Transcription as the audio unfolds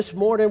This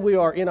morning we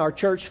are in our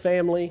church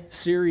family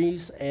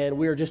series, and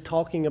we are just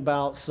talking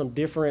about some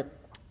different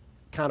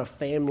kind of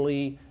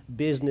family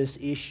business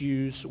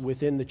issues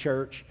within the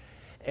church.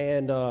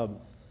 And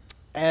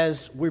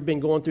as we've been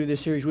going through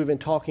this series, we've been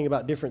talking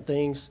about different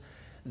things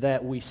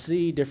that we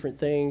see, different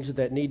things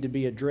that need to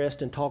be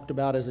addressed and talked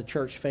about as a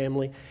church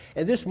family.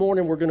 And this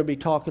morning we're going to be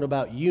talking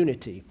about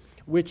unity,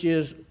 which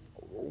is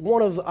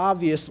one of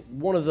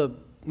the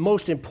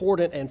most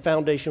important and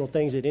foundational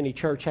things that any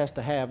church has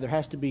to have. There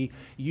has to be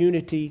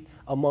unity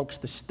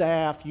amongst the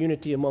staff,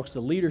 unity amongst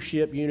the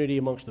leadership, unity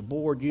amongst the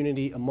board,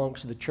 unity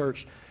amongst the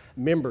church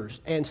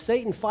members. And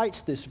Satan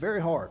fights this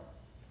very hard.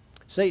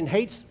 Satan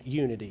hates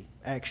unity,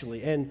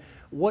 actually. And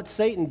what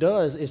Satan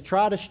does is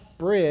try to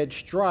spread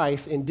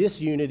strife and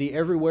disunity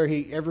everywhere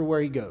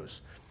he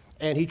goes.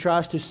 And he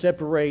tries to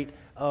separate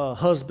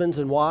husbands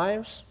and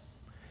wives.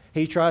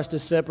 He tries to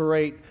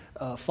separate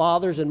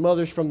fathers and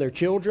mothers from their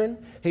children.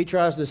 He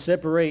tries to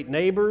separate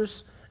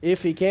neighbors.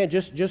 If he can,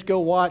 just go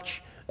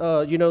watch,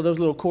 those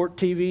little court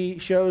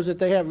TV shows that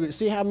they have.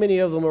 See how many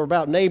of them are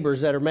about neighbors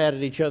that are mad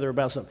at each other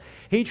about something.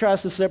 He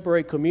tries to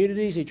separate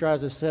communities. He tries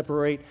to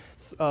separate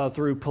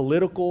through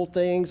political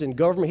things and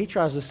government. He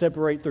tries to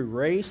separate through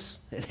race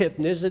and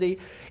ethnicity.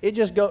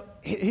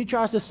 He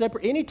tries to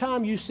separate.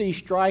 Anytime you see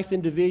strife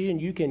and division,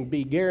 you can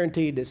be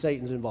guaranteed that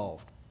Satan's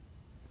involved.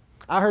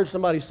 I heard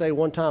somebody say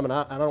one time, and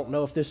I don't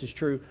know if this is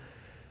true,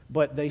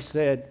 but they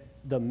said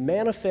the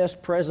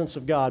manifest presence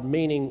of God,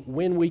 meaning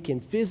when we can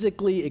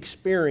physically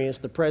experience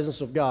the presence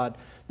of God,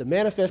 the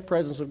manifest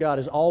presence of God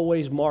is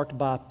always marked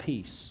by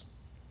peace.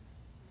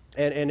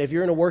 And if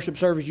you're in a worship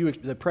service,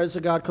 the presence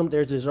of God comes,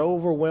 there's this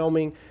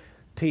overwhelming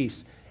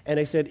peace. And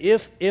they said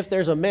if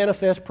there's a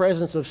manifest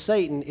presence of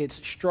Satan, it's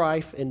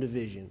strife and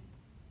division.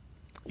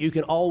 You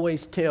can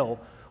always tell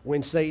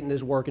when Satan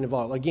is working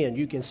involved. Again,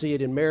 you can see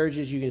it in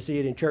marriages, you can see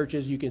it in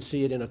churches, you can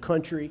see it in a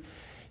country,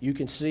 you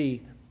can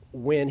see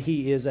when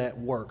he is at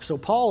work. So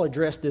Paul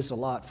addressed this a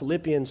lot.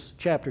 Philippians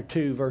chapter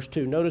 2, verse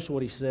 2. Notice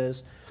what he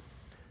says.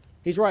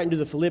 He's writing to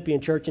the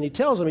Philippian church, and he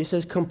tells them, he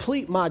says,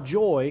 complete my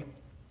joy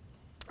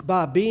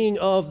by being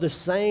of the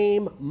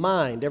same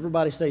mind.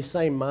 Everybody say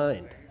same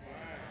mind.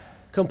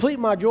 Complete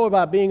my joy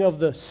by being of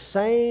the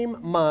same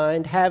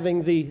mind,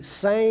 having the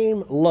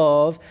same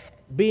love,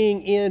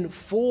 being in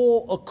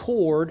full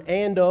accord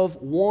and of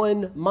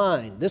one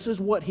mind. This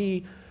is what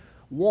he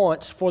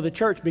wants for the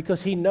church,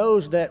 because he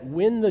knows that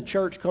when the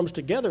church comes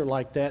together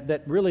like that,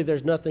 that really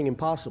there's nothing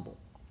impossible.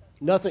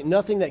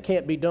 Nothing that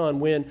can't be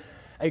done when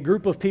a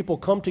group of people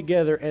come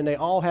together and they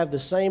all have the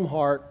same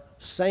heart,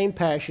 same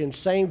passion,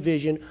 same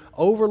vision,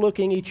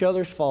 overlooking each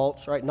other's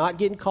faults, right? Not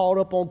getting caught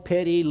up on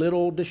petty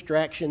little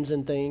distractions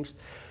and things,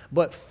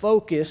 but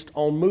focused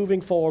on moving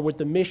forward with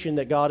the mission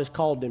that God has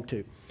called them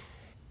to.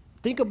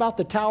 Think about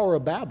the Tower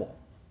of Babel.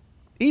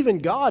 Even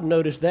God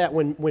noticed that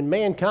when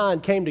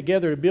mankind came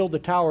together to build the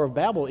Tower of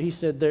Babel, he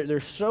said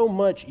there's so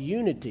much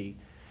unity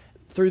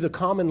through the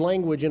common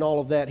language and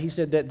all of that. He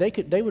said that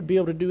they would be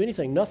able to do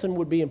anything. Nothing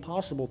would be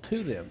impossible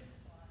to them.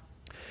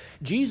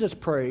 Jesus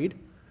prayed,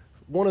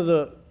 one of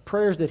the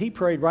prayers that he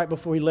prayed right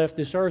before he left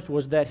this earth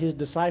was that his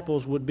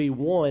disciples would be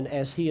one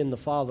as he and the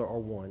Father are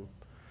one,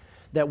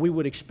 that we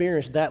would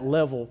experience that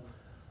level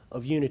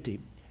of unity.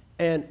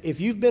 And if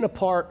you've been a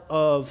part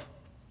of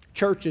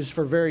churches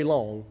for very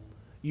long,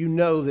 you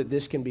know that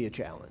this can be a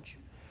challenge.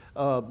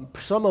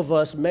 Some of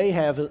us may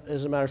have,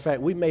 as a matter of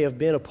fact, we may have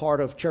been a part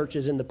of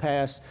churches in the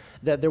past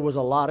that there was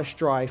a lot of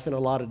strife and a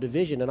lot of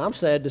division. And I'm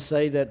sad to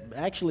say that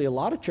actually a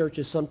lot of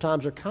churches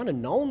sometimes are kind of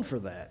known for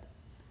that.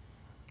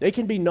 They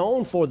can be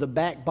known for the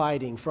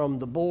backbiting from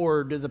the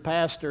board to the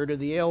pastor to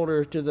the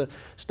elder to the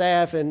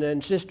staff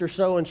and sister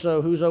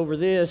so-and-so who's over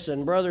this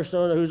and brother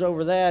so-and-so who's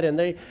over that. And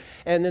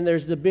then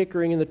there's the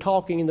bickering and the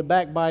talking and the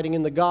backbiting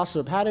and the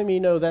gossip. How do you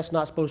know that's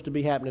not supposed to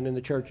be happening in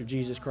the Church of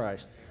Jesus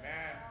Christ? Amen.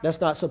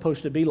 That's not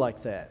supposed to be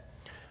like that.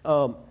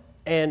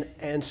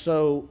 And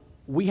so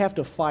we have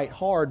to fight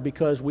hard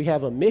because we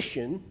have a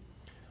mission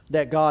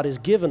that God has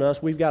given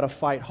us. We've got to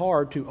fight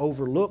hard to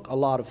overlook a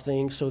lot of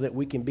things so that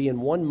we can be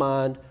in one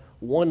mind,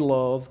 one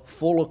love,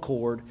 full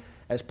accord,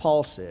 as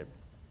Paul said.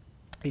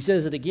 He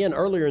says it again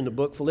earlier in the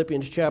book,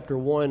 Philippians chapter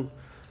 1,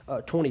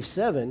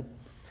 27.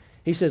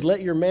 He says,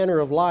 let your manner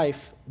of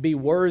life be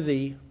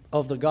worthy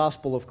of the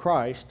gospel of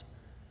Christ,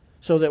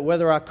 so that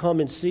whether I come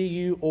and see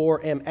you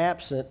or am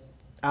absent,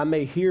 I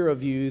may hear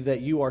of you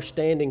that you are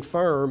standing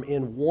firm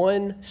in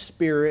one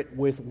spirit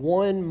with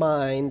one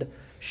mind,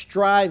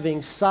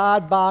 striving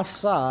side by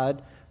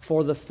side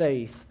for the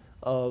faith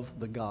of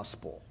the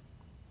gospel.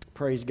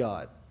 Praise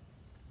God.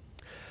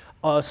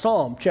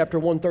 Psalm chapter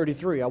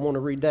 133, I want to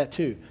read that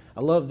too.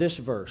 I love this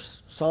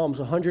verse. Psalms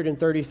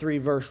 133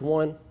 verse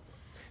 1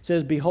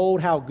 says,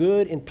 behold how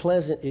good and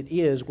pleasant it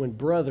is when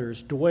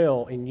brothers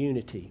dwell in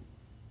unity.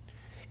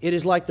 It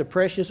is like the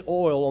precious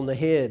oil on the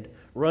head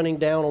running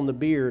down on the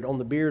beard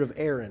of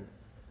Aaron,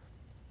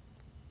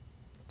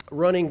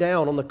 running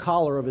down on the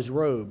collar of his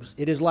robes.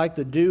 It is like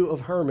the dew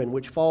of Hermon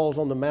which falls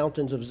on the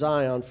mountains of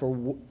Zion.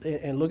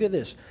 And look at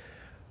this,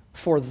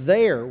 for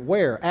there,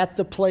 where? At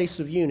the place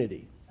of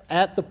unity.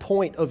 at the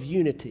point of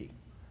unity.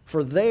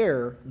 For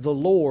there the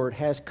Lord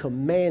has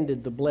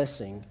commanded the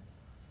blessing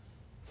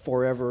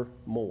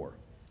forevermore.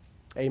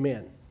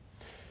 Amen.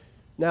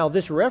 Now,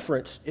 this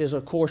reference is,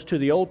 of course, to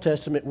the Old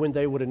Testament when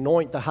they would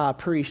anoint the high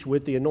priest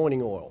with the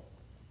anointing oil.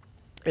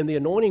 And the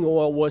anointing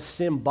oil was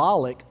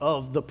symbolic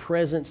of the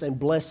presence and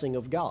blessing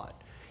of God.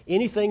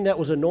 Anything that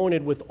was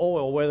anointed with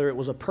oil, whether it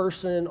was a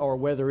person or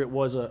whether it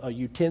was a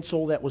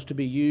utensil that was to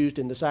be used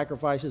in the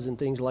sacrifices and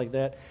things like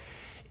that,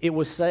 it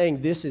was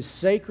saying this is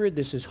sacred,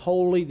 this is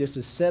holy, this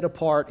is set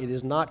apart, it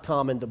is not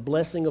common. The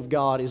blessing of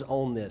God is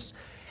on this.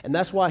 And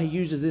that's why he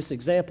uses this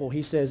example.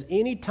 He says,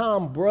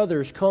 anytime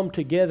brothers come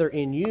together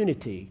in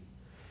unity,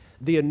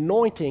 the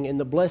anointing and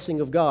the blessing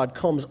of God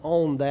comes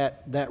on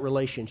that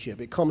relationship.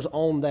 It comes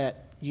on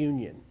that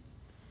union.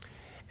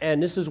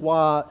 And this is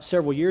why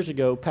several years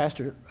ago,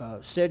 Pastor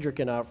Cedric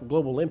and I from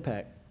Global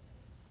Impact,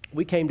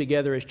 we came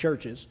together as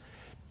churches,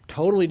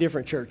 totally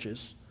different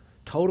churches,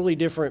 totally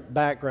different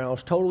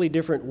backgrounds, totally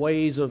different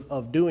ways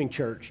of doing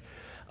church.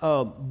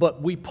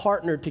 But we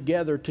partnered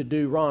together to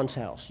do Ron's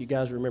House. You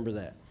guys remember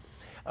that.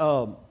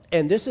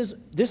 And this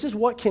is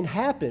what can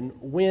happen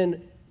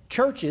when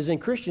churches and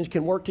Christians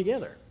can work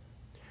together.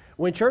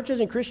 When churches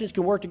and Christians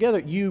can work together,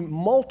 you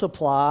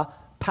multiply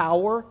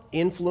power,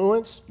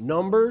 influence,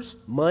 numbers,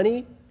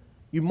 money.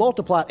 You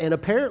multiply, and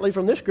apparently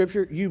from this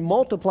scripture, you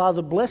multiply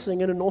the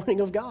blessing and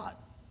anointing of God.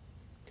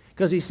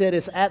 Because he said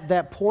it's at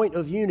that point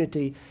of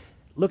unity,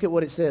 look at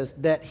what it says,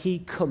 that he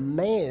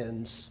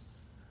commands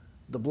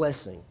the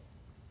blessing.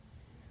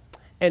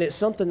 And it's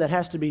something that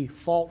has to be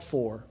fought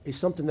for. It's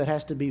something that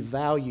has to be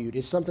valued.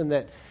 It's something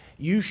that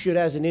you should,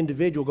 as an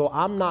individual, go,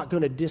 I'm not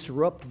going to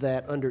disrupt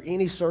that under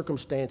any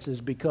circumstances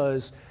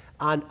because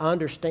I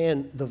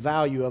understand the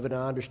value of it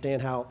and I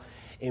understand how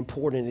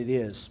important it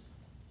is.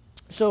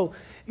 So,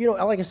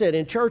 like I said,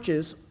 in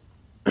churches,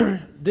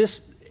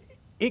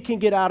 it can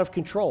get out of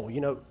control.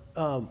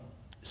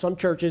 Some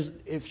churches,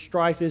 if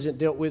strife isn't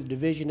dealt with,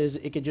 division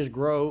it can just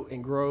grow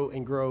and grow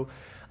and grow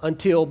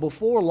until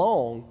before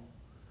long,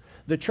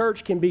 the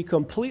church can be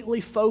completely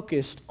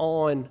focused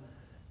on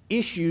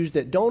issues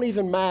that don't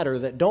even matter,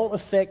 that don't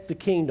affect the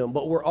kingdom,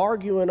 but we're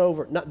arguing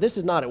over. This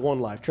is not at One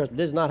Life, trust me,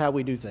 this is not how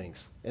we do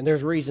things. And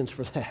there's reasons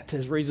for that.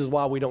 There's reasons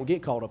why we don't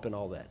get caught up in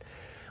all that.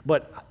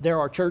 But there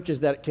are churches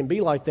that can be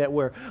like that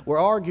where we're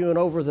arguing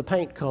over the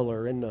paint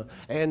color and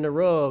the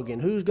rug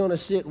and who's going to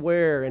sit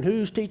where and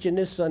who's teaching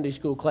this Sunday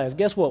school class.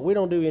 Guess what? We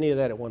don't do any of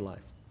that at One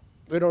Life.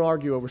 We don't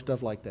argue over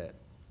stuff like that.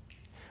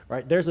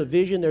 Right? There's a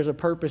vision, there's a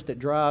purpose that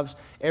drives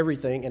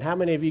everything. And how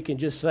many of you can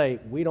just say,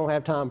 we don't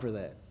have time for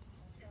that?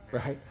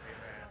 Right?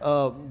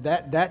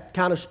 That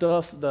kind of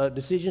stuff, the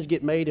decisions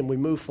get made and we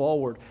move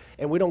forward.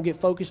 And we don't get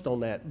focused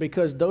on that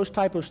because those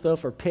type of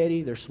stuff are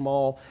petty, they're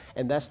small,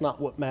 and that's not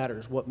what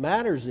matters. What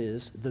matters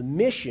is the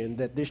mission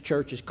that this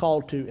church is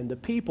called to and the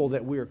people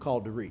that we are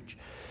called to reach.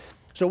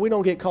 So we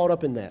don't get caught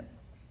up in that.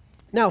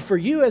 Now, for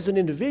you as an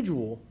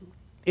individual,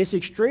 it's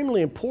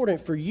extremely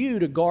important for you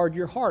to guard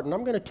your heart. And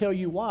I'm going to tell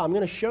you why. I'm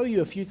going to show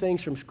you a few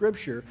things from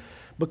Scripture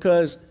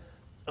because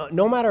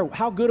no matter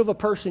how good of a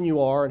person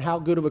you are and how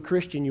good of a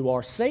Christian you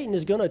are, Satan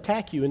is going to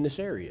attack you in this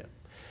area.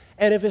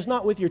 And if it's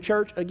not with your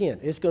church, again,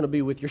 it's going to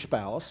be with your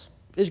spouse.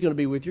 It's going to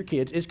be with your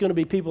kids. It's going to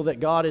be people that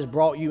God has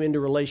brought you into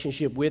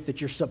relationship with,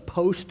 that you're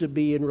supposed to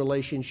be in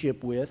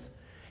relationship with.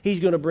 He's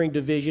going to bring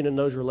division in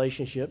those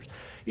relationships.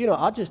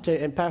 I'll just tell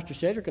you, and Pastor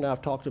Cedric and I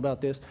have talked about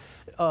this.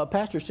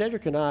 Pastor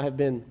Cedric and I have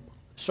been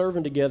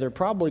serving together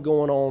probably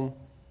going on,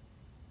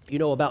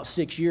 about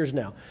 6 years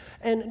now.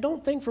 And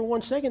don't think for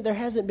one second there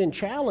hasn't been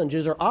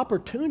challenges or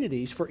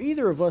opportunities for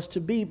either of us to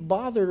be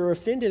bothered or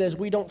offended as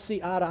we don't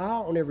see eye to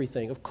eye on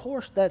everything. Of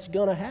course, that's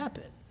going to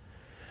happen.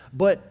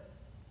 But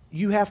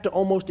you have to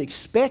almost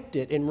expect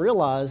it and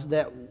realize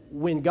that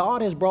when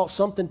God has brought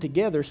something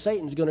together,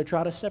 Satan's going to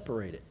try to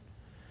separate it.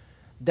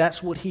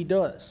 That's what he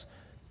does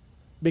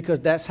because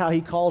that's how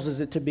he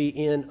causes it to be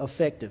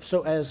ineffective.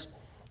 So as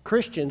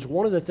Christians,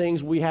 one of the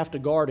things we have to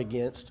guard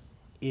against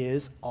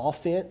is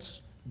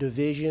offense,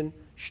 division,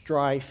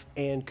 strife,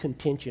 and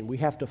contention. We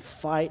have to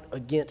fight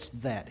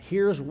against that.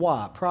 Here's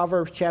why.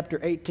 Proverbs chapter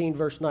 18,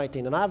 verse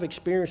 19. And I've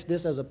experienced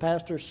this as a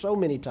pastor so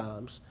many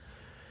times.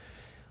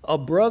 A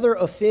brother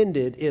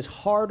offended is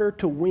harder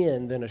to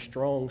win than a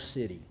strong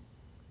city.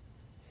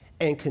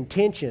 And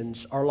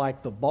contentions are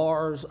like the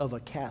bars of a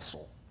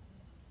castle.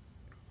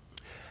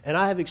 And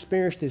I have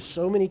experienced this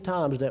so many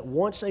times that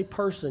once a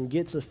person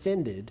gets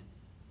offended,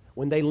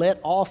 when they let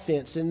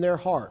offense in their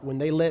heart, when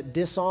they let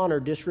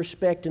dishonor,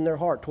 disrespect in their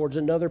heart towards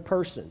another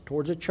person,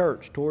 towards a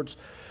church, towards,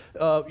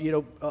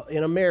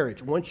 in a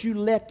marriage, once you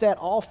let that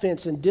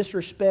offense and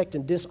disrespect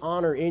and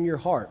dishonor in your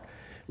heart,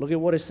 look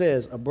at what it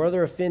says. A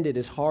brother offended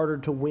is harder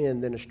to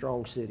win than a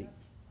strong city.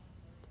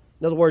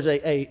 In other words,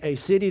 a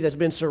city that's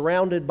been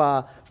surrounded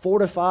by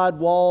fortified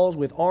walls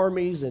with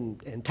armies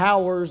and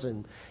towers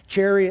and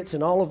chariots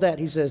and all of that,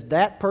 he says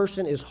that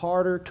person is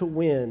harder to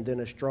win than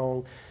a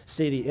strong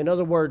city. In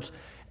other words,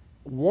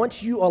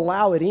 once you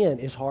allow it in,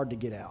 it's hard to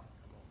get out.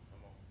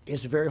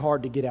 It's very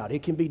hard to get out.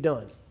 It can be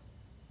done.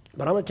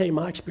 But I'm going to tell you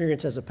my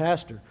experience as a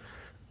pastor.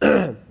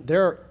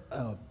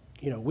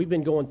 we've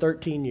been going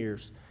 13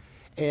 years,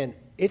 and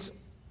it's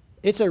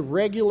a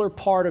regular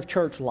part of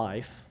church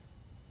life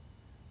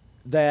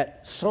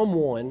that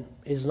someone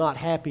is not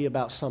happy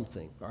about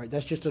something. All right,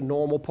 that's just a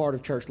normal part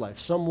of church life.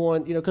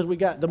 Someone, because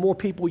the more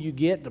people you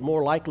get, the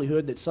more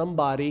likelihood that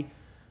somebody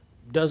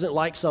doesn't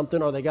like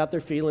something or they got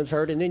their feelings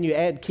hurt, and then you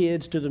add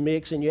kids to the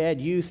mix, and you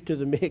add youth to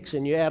the mix,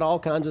 and you add all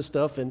kinds of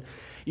stuff, and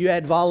you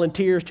add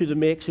volunteers to the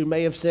mix who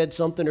may have said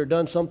something or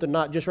done something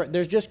not just right.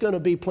 There's just going to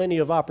be plenty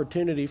of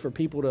opportunity for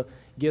people to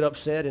get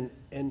upset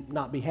and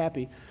not be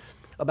happy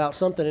about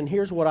something. And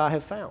here's what I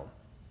have found.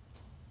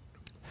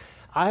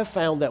 I have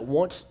found that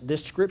once,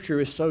 this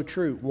scripture is so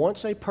true,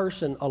 once a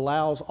person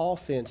allows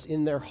offense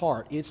in their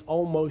heart, it's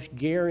almost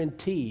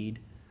guaranteed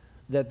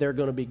that they're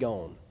going to be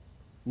gone.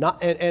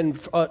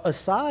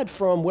 Aside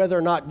from whether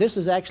or not this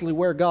is actually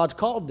where God's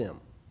called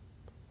them,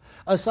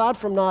 aside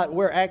from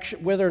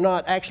whether or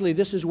not actually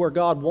this is where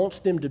God wants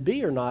them to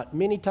be or not,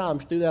 many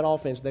times through that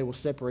offense they will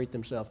separate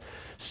themselves.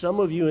 Some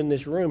of you in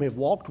this room have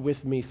walked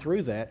with me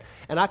through that,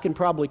 and I can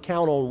probably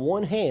count on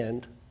one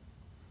hand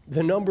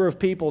the number of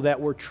people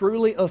that were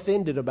truly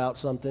offended about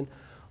something,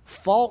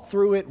 fought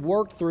through it,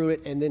 worked through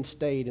it, and then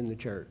stayed in the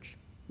church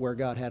where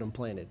God had them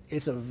planted.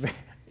 It's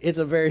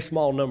a very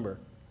small number.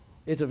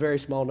 It's a very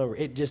small number.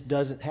 It just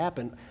doesn't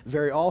happen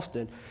very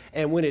often.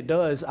 And when it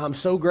does, I'm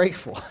so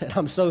grateful and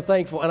I'm so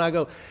thankful. And I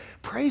go,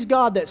 praise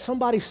God that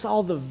somebody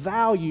saw the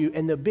value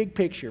and the big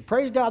picture.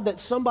 Praise God that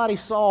somebody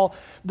saw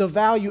the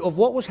value of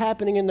what was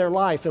happening in their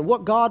life and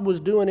what God was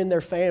doing in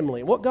their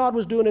family, what God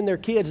was doing in their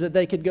kids, that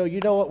they could go, you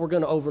know what, we're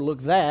going to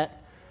overlook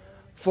that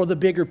for the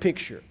bigger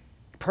picture.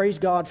 Praise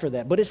God for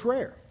that. But it's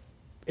rare.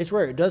 It's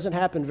rare. It doesn't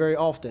happen very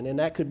often. And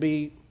that could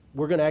be,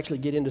 we're going to actually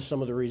get into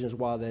some of the reasons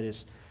why that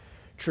is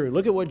true.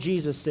 Look at what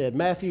Jesus said.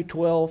 Matthew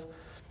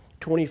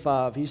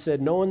 12:25. He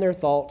said, knowing their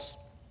thoughts,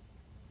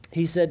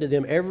 he said to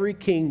them, every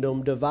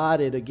kingdom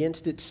divided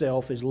against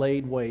itself is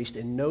laid waste,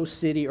 and no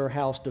city or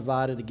house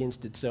divided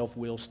against itself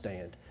will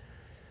stand.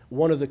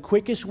 One of the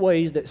quickest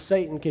ways that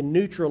Satan can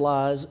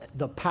neutralize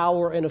the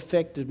power and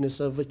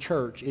effectiveness of a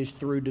church is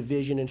through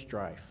division and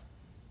strife,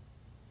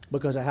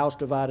 because a house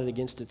divided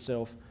against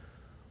itself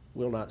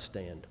will not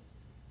stand.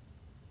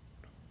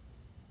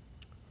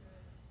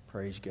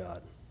 Praise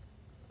God.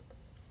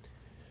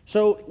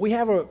 So we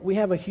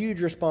have a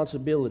huge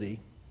responsibility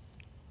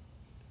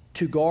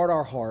to guard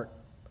our heart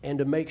and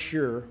to make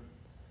sure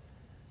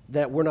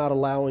that we're not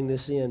allowing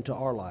this into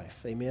our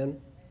life. Amen?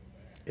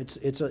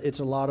 It's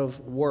a lot of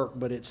work,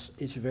 but it's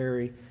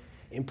very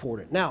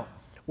important. Now,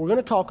 we're going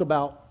to talk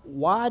about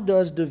why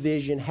does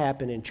division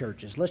happen in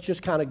churches. Let's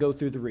just kind of go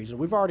through the reasons.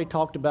 We've already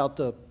talked about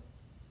the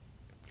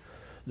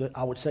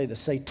I would say the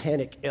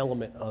satanic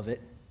element of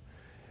it.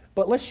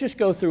 But let's just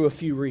go through a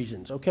few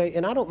reasons, okay?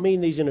 And I don't mean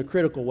these in a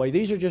critical way.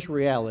 These are just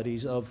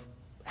realities of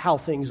how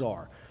things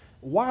are.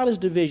 Why does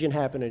division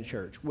happen in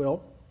church?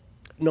 Well,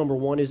 number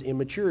one is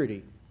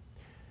immaturity.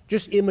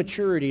 Just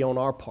immaturity on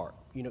our part.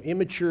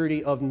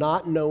 Immaturity of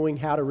not knowing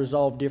how to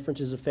resolve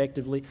differences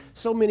effectively.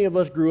 So many of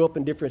us grew up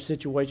in different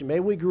situations.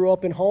 Maybe we grew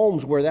up in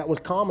homes where that was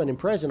common and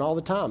present all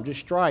the time. Just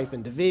strife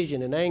and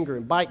division and anger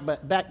and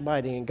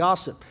backbiting and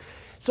gossip.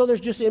 So there's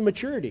just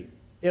immaturity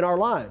in our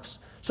lives.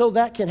 So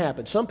that can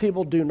happen. Some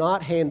people do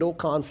not handle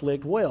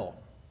conflict well.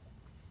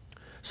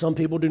 Some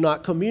people do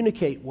not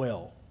communicate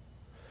well.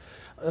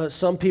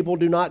 Some people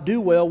do not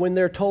do well when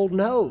they're told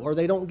no or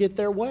they don't get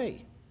their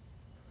way.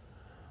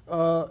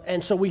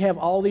 And so we have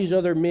all these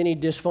other many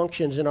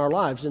dysfunctions in our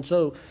lives. And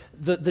so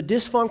the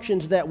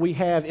dysfunctions that we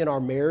have in our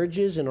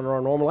marriages and in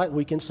our normal life,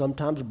 we can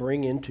sometimes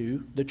bring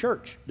into the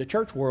church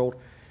world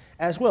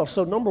as well.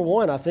 So number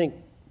one, I think,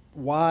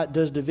 why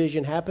does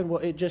division happen?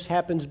 Well, it just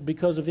happens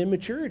because of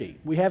immaturity.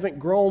 We haven't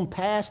grown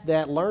past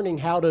that, learning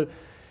how to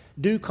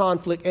do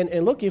conflict.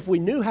 And look, if we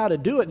knew how to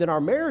do it, then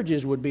our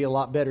marriages would be a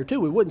lot better too.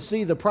 We wouldn't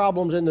see the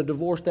problems and the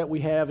divorce that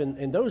we have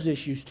and those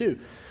issues too.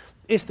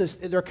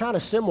 They're kind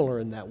of similar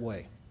in that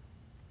way.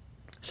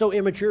 So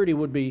immaturity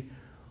would be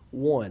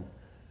one.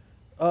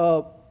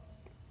 Another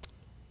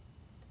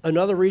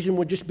reason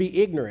would just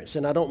be ignorance.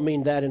 And I don't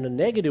mean that in a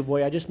negative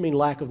way. I just mean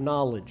lack of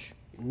knowledge.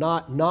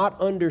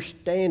 Not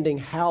understanding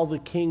how the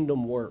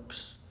kingdom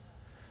works,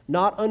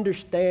 not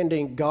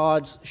understanding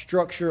God's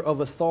structure of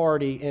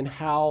authority and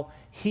how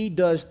He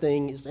does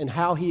things and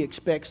how He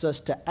expects us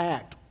to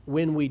act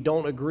when we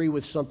don't agree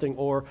with something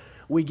or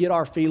we get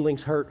our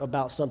feelings hurt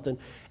about something.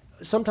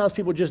 Sometimes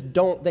people just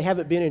they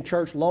haven't been in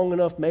church long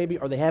enough maybe,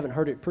 or they haven't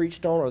heard it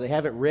preached on, or they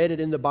haven't read it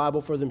in the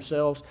Bible for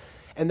themselves,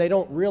 and they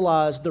don't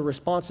realize the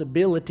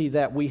responsibility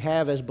that we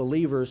have as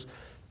believers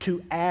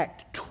to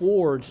act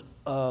towards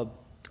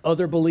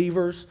other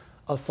believers,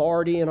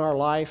 authority in our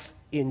life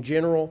in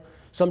general.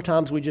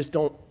 Sometimes we just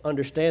don't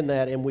understand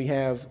that, and we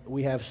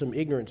have some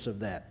ignorance of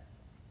that.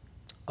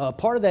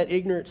 Part of that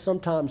ignorance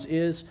sometimes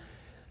is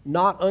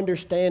not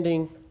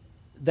understanding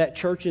that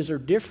churches are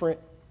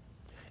different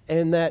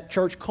and that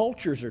church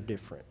cultures are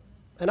different.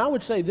 And I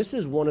would say this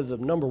is one of the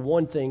number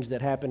one things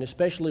that happen,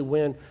 especially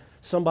when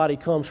somebody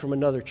comes from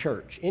another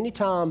church.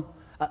 Anytime,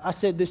 I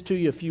said this to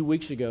you a few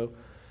weeks ago,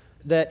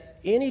 that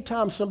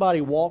anytime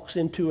somebody walks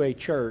into a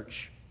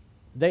church,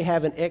 they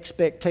have an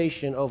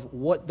expectation of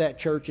what that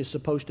church is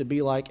supposed to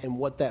be like and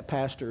what that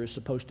pastor is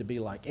supposed to be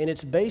like. And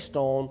it's based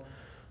on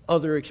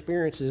other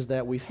experiences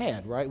that we've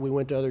had, right? We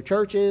went to other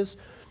churches,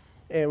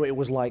 and it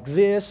was like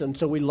this, and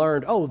so we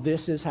learned, oh,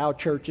 this is how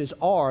churches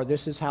are.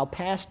 This is how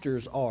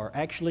pastors are.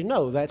 Actually,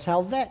 no, that's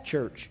how that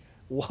church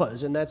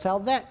was, and that's how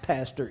that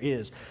pastor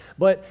is.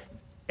 But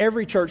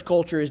every church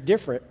culture is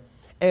different,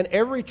 and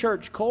every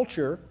church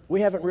culture,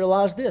 we haven't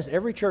realized this,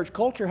 every church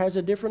culture has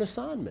a different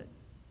assignment.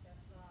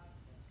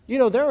 You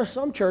know, there are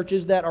some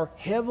churches that are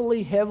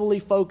heavily, heavily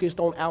focused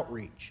on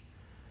outreach,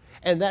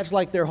 and that's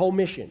like their whole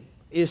mission,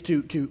 is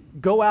to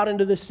go out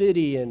into the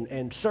city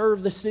and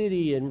serve the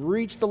city and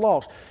reach the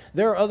lost.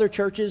 There are other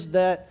churches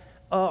that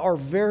are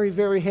very,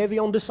 very heavy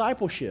on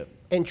discipleship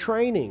and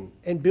training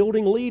and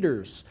building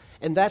leaders,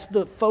 and that's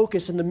the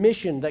focus and the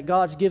mission that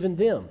God's given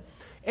them.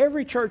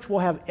 Every church will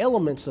have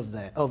elements of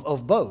that,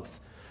 of both,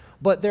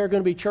 but there are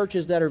going to be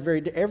churches that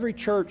are every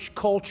church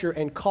culture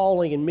and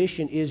calling and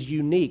mission is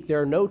unique.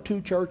 There are no two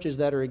churches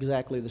that are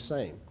exactly the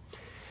same.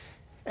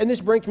 And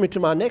this brings me to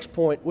my next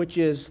point, which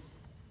is,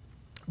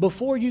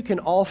 before you can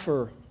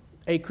offer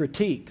a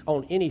critique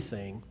on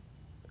anything,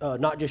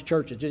 not just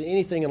churches, just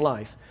anything in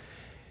life,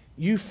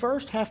 you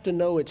first have to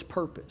know its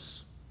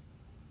purpose.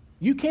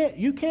 You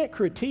can't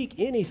critique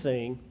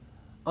anything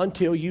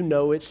until you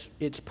know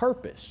its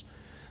purpose.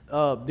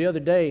 The other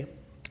day,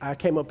 I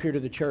came up here to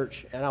the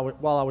church, and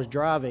while I was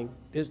driving,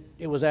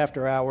 it was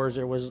after hours,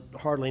 there was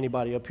hardly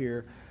anybody up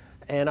here,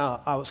 and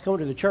I was coming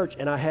to the church,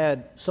 and I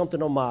had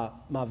something on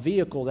my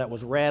vehicle that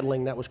was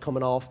rattling, that was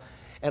coming off,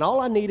 and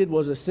all I needed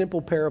was a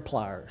simple pair of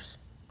pliers.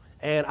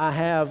 And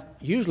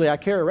usually I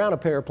carry around a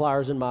pair of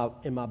pliers in my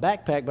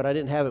backpack, but I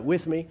didn't have it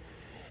with me.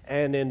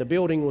 And then the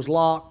building was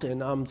locked,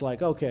 and I'm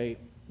like, okay,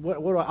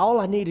 all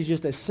I need is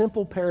just a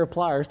simple pair of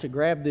pliers to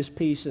grab this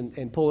piece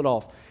and pull it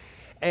off.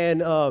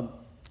 And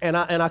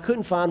I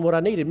couldn't find what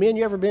I needed. Men,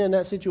 you ever been in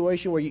that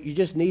situation where you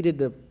just needed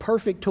the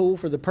perfect tool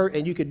for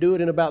and you could do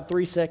it in about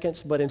 3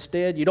 seconds, but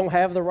instead you don't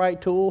have the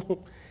right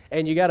tool,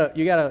 and you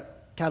gotta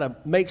kind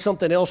of make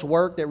something else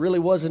work that really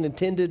wasn't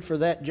intended for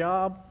that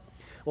job?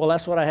 Well,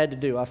 that's what I had to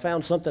do. I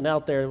found something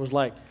out there that was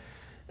like,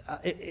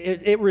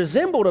 it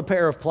resembled a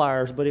pair of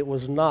pliers, but it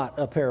was not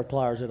a pair of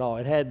pliers at all.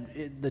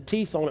 The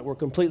teeth on it were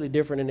completely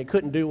different, and it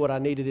couldn't do what I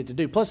needed it to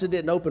do. Plus, it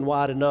didn't open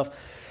wide enough.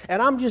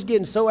 And I'm just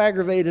getting so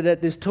aggravated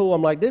at this tool.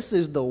 I'm like, this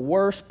is the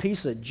worst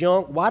piece of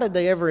junk. Why did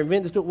they ever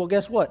invent this tool? Well,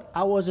 guess what?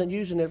 I wasn't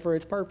using it for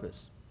its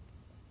purpose.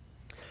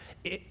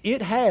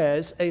 It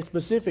has a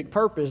specific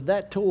purpose.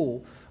 That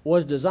tool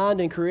was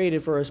designed and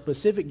created for a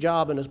specific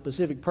job and a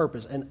specific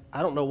purpose. And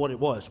I don't know what it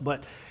was,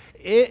 but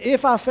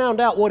if I found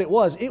out what it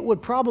was, it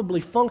would probably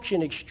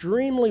function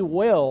extremely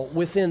well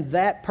within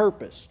that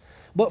purpose.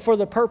 But for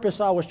the purpose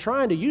I was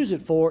trying to use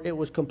it for, it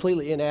was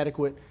completely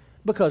inadequate,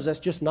 because that's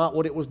just not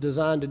what it was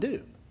designed to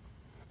do.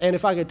 And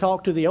if I could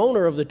talk to the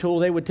owner of the tool,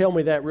 they would tell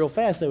me that real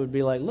fast. They would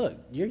be like, look,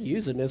 you're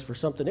using this for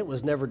something it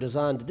was never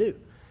designed to do.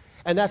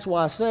 And that's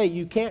why I say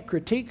you can't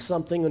critique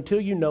something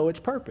until you know its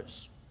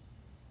purpose.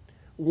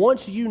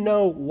 Once you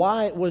know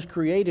why it was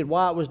created,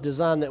 why it was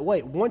designed that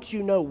way, once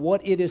you know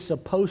what it is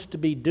supposed to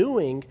be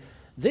doing,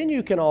 then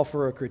you can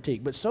offer a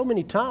critique. But so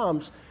many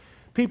times,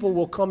 people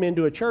will come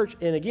into a church,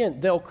 and again,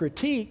 they'll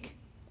critique,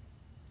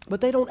 but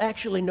they don't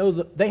actually know,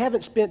 they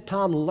haven't spent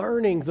time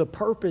learning the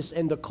purpose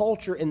and the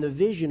culture and the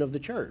vision of the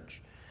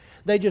church.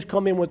 They just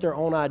come in with their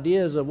own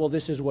ideas of, well,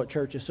 this is what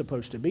church is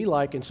supposed to be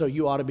like, and so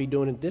you ought to be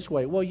doing it this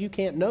way. Well, you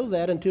can't know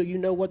that until you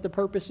know what the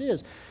purpose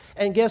is.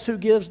 And guess who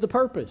gives the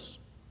purpose?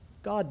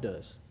 God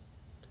does.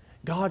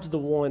 God's the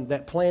one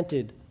that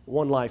planted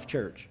One Life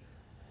Church.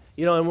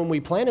 You know, and when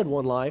we planted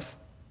One Life,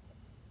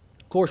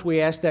 of course,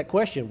 we asked that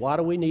question, why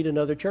do we need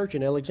another church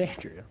in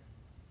Alexandria?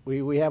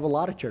 We have a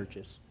lot of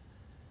churches.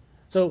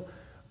 So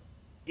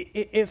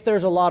if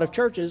there's a lot of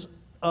churches,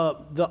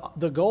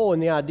 the goal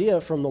and the idea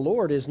from the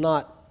Lord is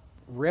not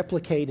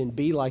replicate and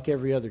be like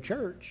every other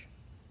church.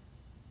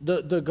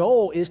 The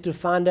goal is to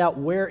find out,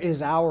 where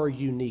is our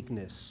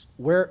uniqueness?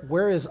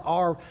 Where is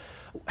our...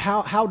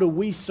 How do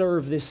we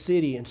serve this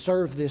city and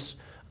serve this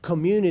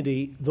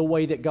community the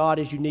way that God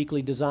has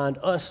uniquely designed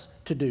us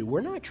to do? We're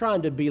not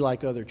trying to be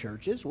like other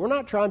churches. We're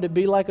not trying to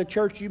be like a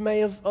church you may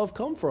have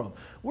come from.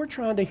 We're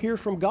trying to hear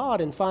from God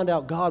and find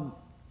out, God,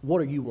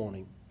 what are you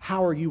wanting?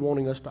 How are you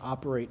wanting us to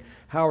operate?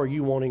 How are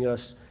you wanting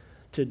us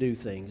to do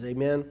things?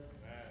 Amen?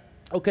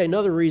 Okay,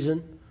 another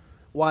reason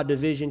why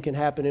division can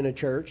happen in a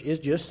church is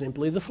just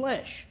simply the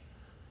flesh.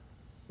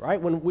 Right?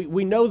 When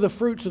we know the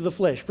fruits of the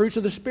flesh, fruits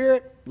of the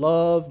Spirit,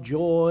 love,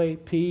 joy,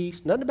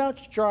 peace, nothing about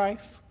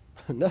strife,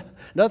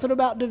 nothing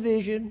about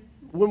division.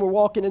 When we're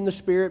walking in the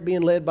Spirit,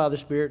 being led by the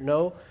Spirit,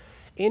 no.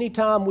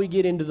 Anytime we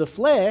get into the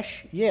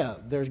flesh, yeah,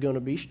 there's going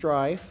to be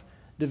strife,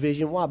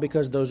 division. Why?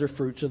 Because those are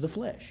fruits of the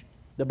flesh.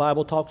 The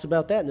Bible talks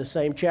about that. In the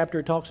same chapter,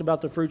 it talks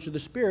about the fruits of the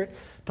Spirit,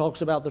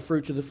 talks about the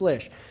fruits of the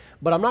flesh.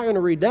 But I'm not going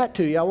to read that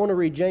to you. I want to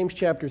read James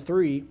chapter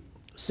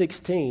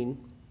 3:16.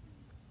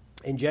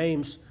 And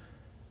James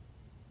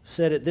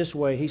said it this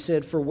way. He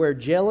said, for where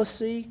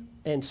jealousy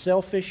and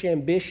selfish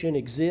ambition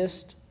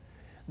exist.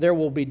 There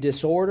will be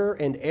disorder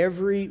and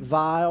every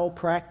vile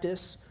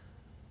practice.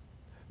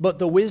 But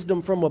the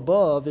wisdom from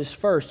above is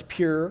first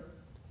pure,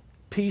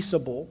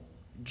 peaceable,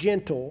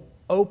 gentle,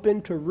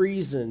 open to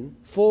reason,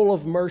 full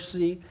of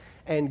mercy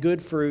and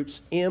good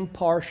fruits,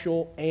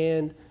 impartial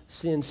and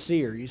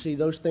sincere. You see,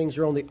 those things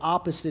are on the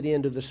opposite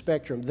end of the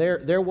spectrum.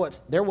 They're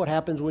what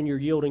happens when you're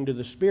yielding to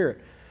the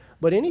Spirit.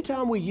 But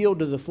anytime we yield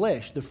to the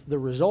flesh, the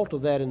result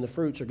of that in the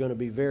fruits are going to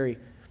be very,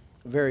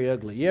 very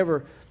ugly. You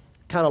ever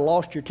kind of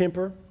lost your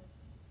temper?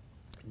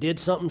 Did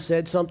something,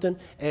 said something,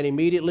 and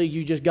immediately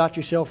you just got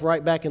yourself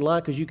right back in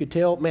line because you could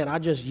tell, man, I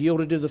just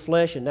yielded to the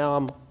flesh and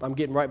now I'm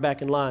getting right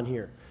back in line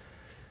here.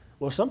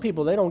 Well, some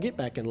people, they don't get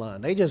back in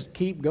line. They just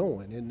keep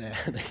going in that.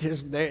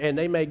 And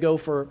they may go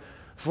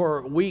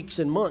for weeks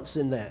and months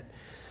in that.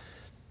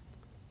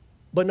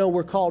 But no,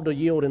 we're called to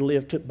yield and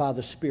live by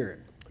the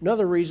Spirit.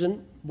 Another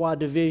reason why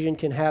division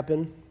can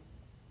happen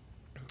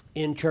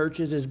in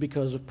churches is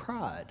because of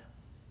pride.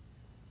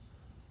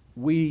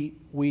 We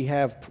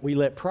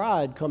let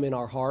pride come in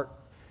our heart,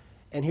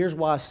 and here's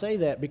why I say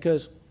that,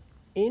 because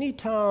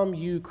anytime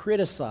you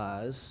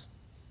criticize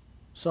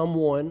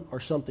someone or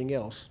something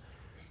else,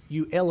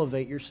 you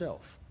elevate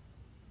yourself.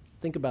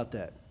 Think about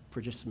that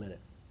for just a minute.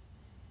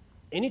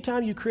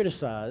 Anytime you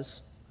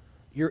criticize,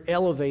 you're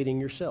elevating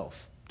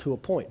yourself to a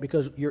point,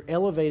 because you're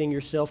elevating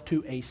yourself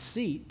to a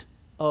seat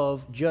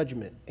of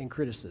judgment and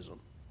criticism.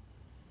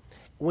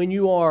 When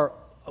you are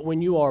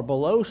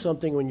below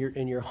something, when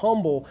you're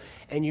humble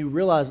and you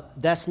realize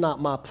that's not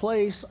my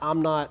place,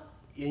 I'm not,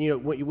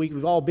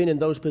 we've all been in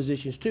those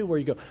positions too, where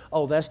you go,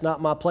 oh, that's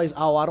not my place.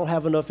 Oh, I don't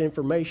have enough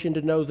information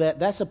to know that.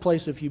 That's a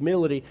place of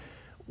humility.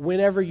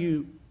 Whenever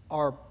you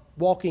are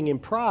walking in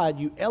pride,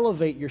 you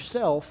elevate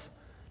yourself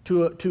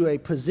to a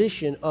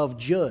position of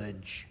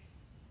judge.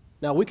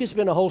 Now, we could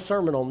spend a whole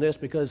sermon on this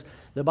because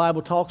the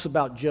Bible talks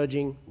about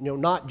judging,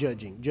 not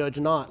judging. Judge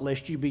not,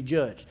 lest you be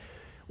judged.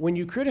 When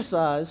you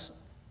criticize,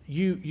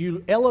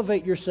 you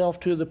elevate yourself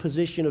to the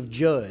position of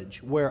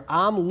judge, where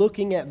I'm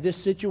looking at this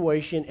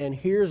situation and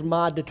here's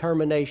my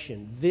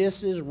determination.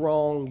 This is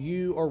wrong.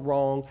 You are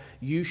wrong.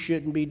 You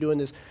shouldn't be doing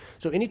this.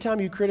 So anytime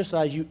you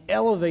criticize, you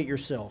elevate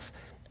yourself.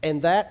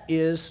 And that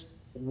is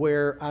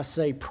where I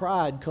say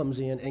pride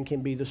comes in and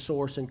can be the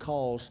source and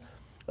cause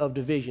of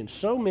division.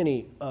 So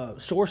many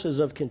sources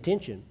of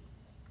contention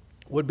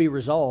would be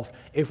resolved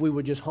if we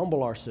would just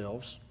humble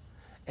ourselves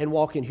and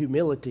walk in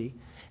humility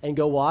and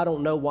go, well, I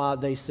don't know why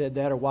they said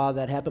that or why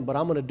that happened, but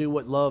I'm going to do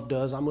what love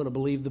does. I'm going to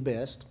believe the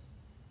best.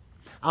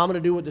 I'm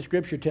going to do what the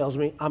Scripture tells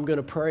me. I'm going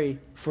to pray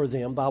for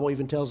them. The Bible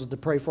even tells us to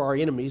pray for our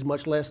enemies,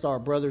 much less our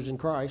brothers in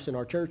Christ in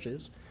our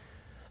churches.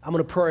 I'm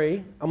going to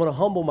pray. I'm going to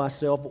humble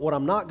myself. But what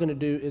I'm not going to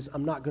do is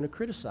I'm not going to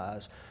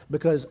criticize,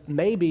 because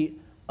maybe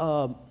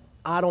I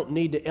don't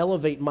need to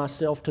elevate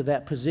myself to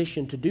that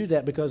position to do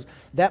that, because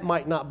that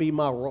might not be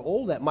my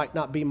role. That might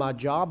not be my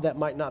job. That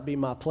might not be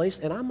my place.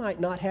 And I might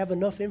not have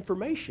enough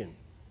information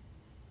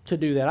to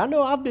do that. I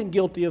know I've been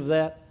guilty of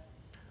that,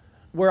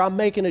 where I'm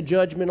making a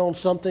judgment on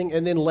something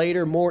and then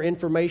later more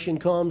information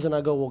comes and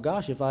I go, well,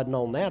 gosh, if I'd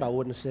known that, I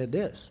wouldn't have said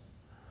this.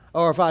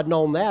 Or if I'd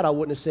known that, I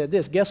wouldn't have said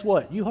this. Guess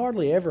what? You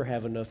hardly ever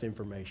have enough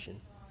information.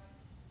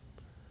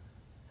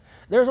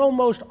 There's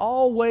almost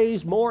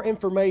always more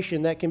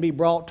information that can be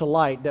brought to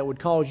light that would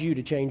cause you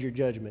to change your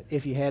judgment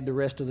if you had the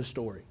rest of the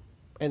story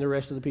and the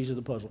rest of the piece of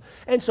the puzzle.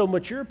 And so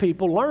mature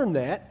people learn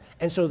that,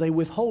 and so they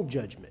withhold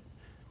judgment.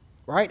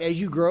 Right? As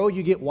you grow,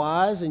 you get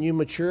wise and you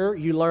mature,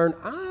 you learn,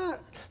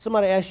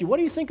 somebody asks you, what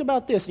do you think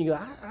about this? And you go,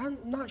 I'm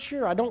not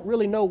sure. I don't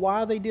really know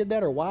why they did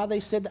that or why they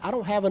said that. I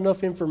don't have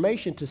enough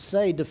information to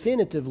say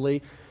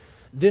definitively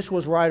this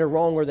was right or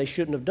wrong or they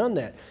shouldn't have done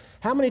that.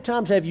 How many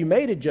times have you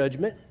made a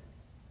judgment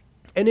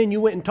and then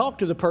you went and talked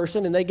to the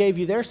person and they gave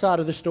you their side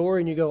of the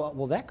story and you go,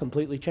 well, that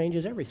completely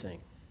changes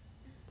everything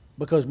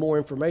because more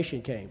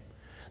information came.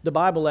 The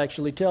Bible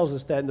actually tells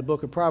us that in the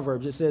book of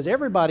Proverbs. It says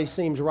everybody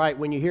seems right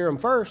when you hear them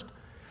first.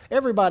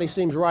 Everybody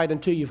seems right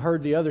until you've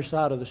heard the other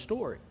side of the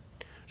story.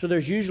 So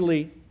there's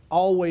usually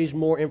always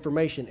more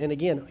information. And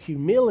again,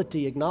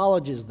 humility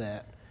acknowledges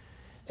that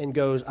and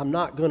goes, I'm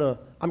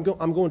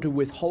going to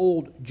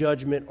withhold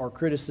judgment or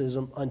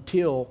criticism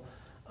until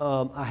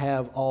I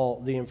have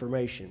all the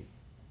information.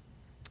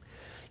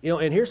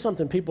 And here's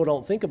something people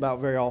don't think about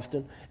very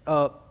often.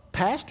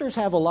 Pastors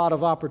have a lot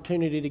of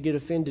opportunity to get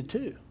offended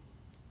too.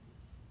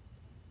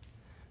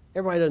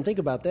 Everybody doesn't think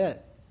about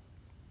that.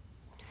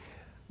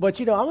 But,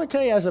 I'm going to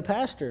tell you, as a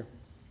pastor,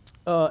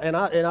 and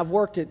I've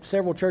worked at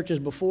several churches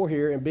before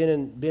here and been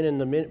in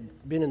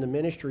the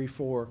ministry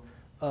for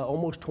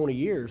almost 20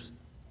 years.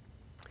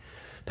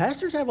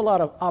 Pastors have a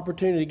lot of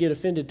opportunity to get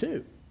offended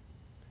too.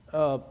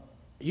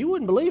 You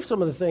wouldn't believe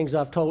some of the things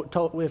I've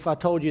told if I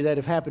told you that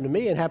have happened to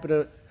me and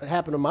happened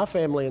to my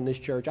family in this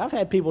church. I've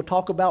had people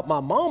talk about my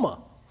mama.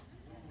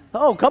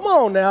 Oh, come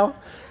on now.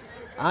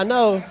 I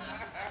know.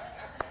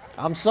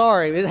 I'm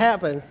sorry. It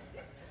happened.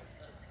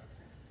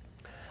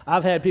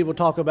 I've had people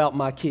talk about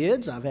my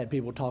kids. I've had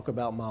people talk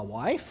about my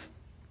wife.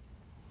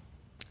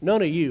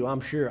 None of you, I'm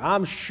sure.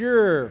 I'm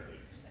sure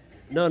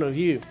None of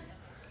you.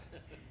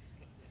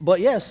 But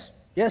yes,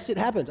 it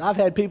happens. I've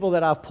had people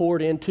that I've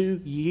poured into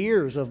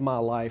years of my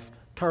life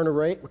turn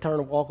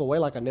and walk away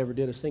like I never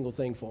did a single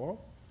thing for them.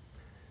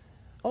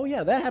 Oh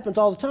yeah, that happens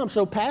all the time.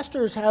 So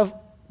pastors have,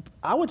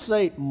 I would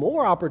say,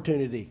 more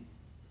opportunity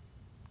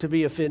to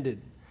be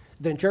offended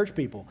than church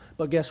people.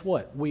 But guess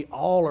what? We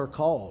all are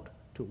called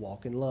to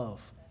walk in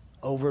love,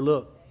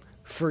 overlook,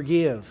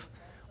 forgive,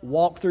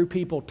 walk through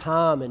people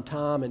time and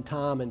time and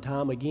time and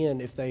time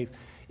again if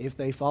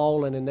they've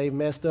fallen and they've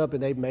messed up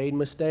and they've made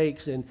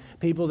mistakes, and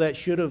people that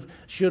should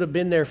have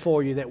been there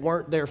for you that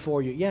weren't there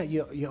for you. Yeah,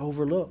 you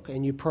overlook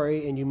and you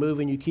pray and you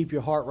move and you keep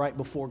your heart right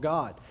before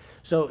God.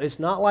 So it's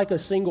not like a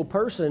single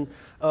person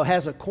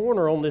has a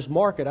corner on this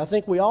market. I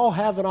think we all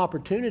have an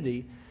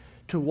opportunity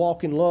to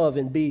walk in love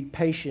and be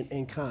patient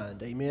and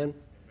kind. Amen?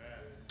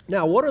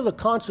 Now, what are the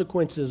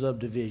consequences of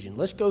division?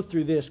 Let's go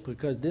through this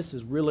because this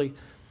is really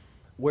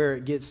where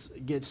it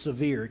gets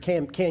severe. It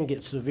can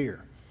get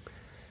severe.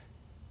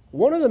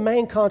 One of the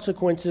main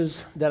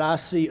consequences that I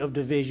see of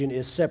division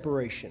is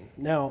separation.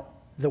 Now,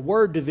 the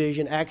word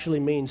division actually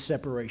means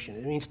separation.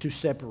 It means to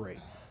separate,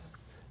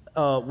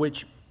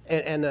 it's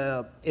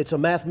a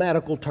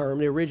mathematical term.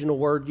 The original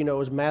word,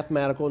 is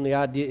mathematical, and the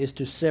idea is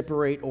to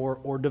separate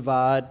or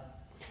divide.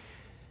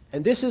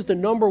 And this is the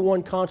number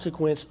one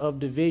consequence of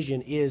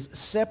division, is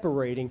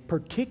separating,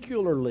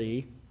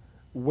 particularly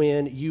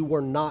when you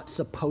were not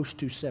supposed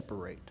to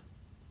separate.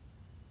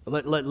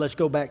 Let's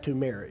go back to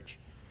marriage.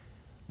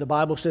 The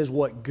Bible says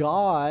what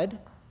God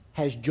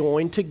has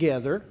joined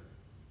together,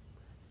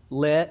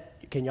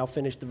 can y'all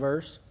finish the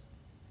verse?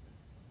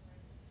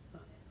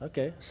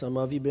 Okay, some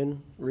of you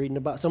been reading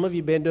about, some of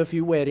you been to a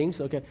few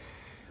weddings, okay.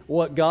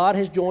 What God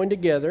has joined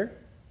together,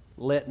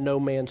 let no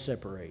man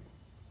separate.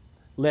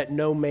 Let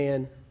no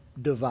man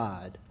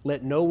divide.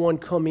 Let no one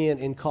come in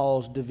and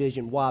cause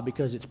division. Why?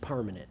 Because it's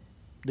permanent.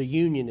 The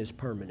union is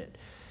permanent.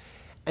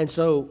 And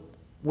so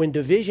when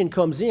division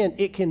comes in,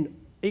 it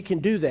can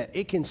do that.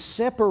 It can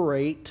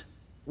separate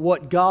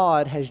what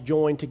God has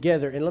joined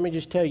together. And let me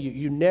just tell you,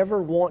 you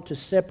never want to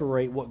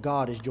separate what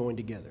God has joined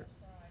together.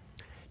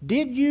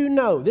 Did you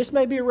know, this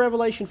may be a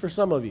revelation for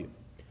some of you,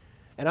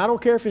 and I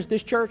don't care if it's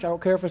this church, I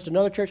don't care if it's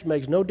another church, it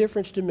makes no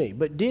difference to me,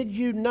 but did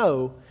you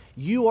know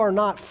you are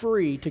not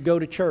free to go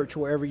to church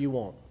wherever you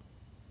want?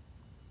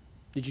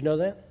 Did you know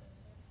that?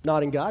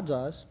 Not in God's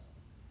eyes.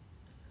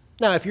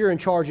 Now, if you're in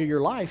charge of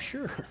your life,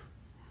 sure.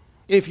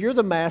 If you're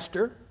the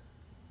master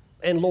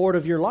and Lord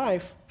of your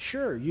life,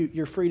 sure,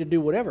 you're free to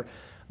do whatever.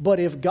 But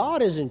if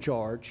God is in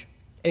charge,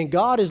 and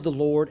God is the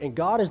Lord, and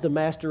God is the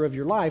master of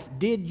your life,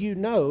 did you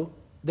know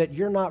that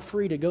you're not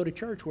free to go to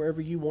church wherever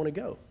you want to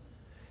go?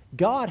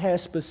 God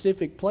has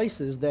specific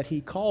places that He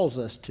calls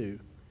us to.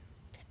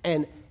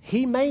 And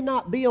He may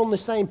not be on the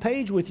same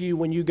page with you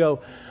when you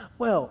go,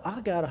 well,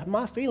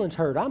 my feelings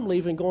hurt. I'm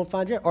leaving, going to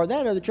find you. Or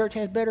that other church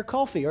has better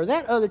coffee. Or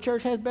that other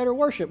church has better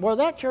worship. Or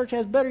that church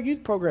has better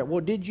youth program.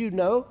 Well, did you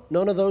know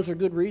none of those are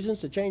good reasons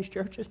to change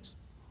churches?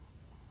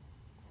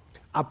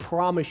 I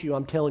promise you,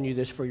 I'm telling you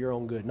this for your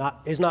own good.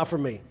 It's not for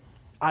me.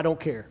 I don't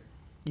care.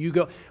 You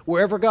go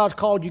wherever God's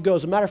called you go.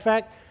 As a matter of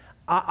fact,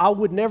 I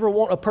would never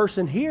want a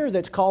person here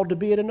that's called to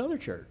be at another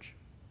church.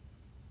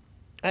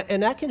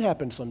 And that can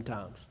happen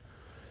sometimes.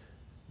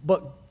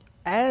 But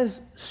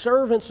as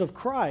servants of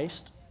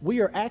Christ, we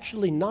are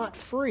actually not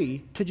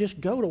free to just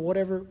go to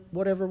whatever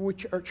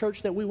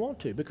church that we want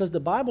to, because the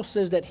Bible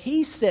says that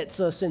He sets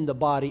us in the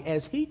body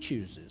as He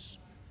chooses,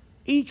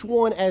 each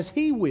one as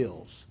He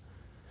wills,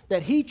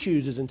 that He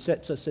chooses and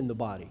sets us in the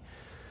body.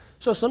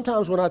 So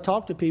sometimes when I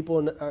talk to people,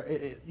 and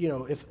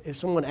if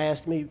someone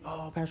asks me,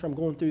 oh, Pastor, I'm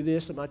going through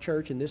this at my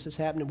church and this is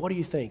happening, what do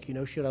you think?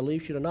 Should I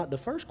leave, should I not? The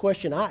first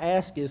question I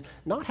ask is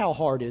not how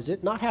hard is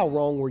it, not how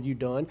wrong were you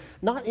done,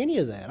 not any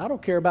of that. I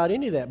don't care about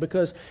any of that,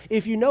 because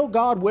if you know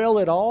God well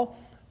at all,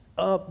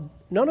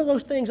 none of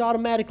those things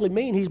automatically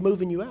mean He's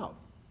moving you out.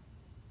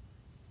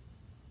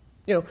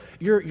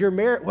 Your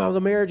marriage, well,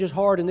 the marriage is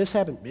hard and this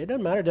happened. It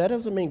doesn't matter. That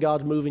doesn't mean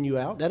God's moving you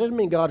out. That doesn't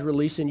mean God's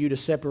releasing you to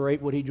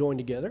separate what He joined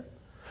together.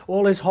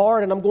 Well, it's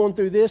hard and I'm going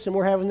through this and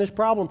we're having this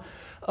problem.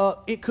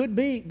 It could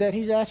be that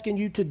He's asking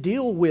you to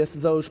deal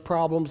with those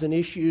problems and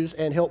issues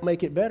and help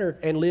make it better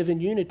and live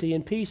in unity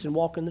and peace and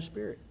walk in the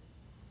Spirit.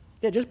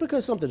 Yeah, just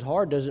because something's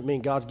hard doesn't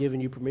mean God's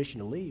giving you permission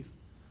to leave.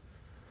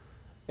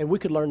 And we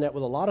could learn that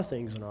with a lot of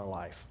things in our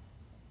life.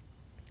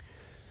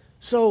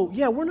 So,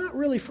 yeah, we're not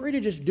really free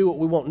to just do what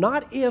we want.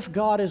 Not if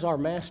God is our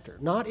master.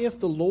 Not if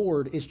the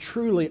Lord is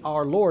truly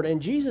our Lord.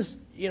 And Jesus,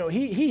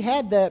 He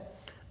had that.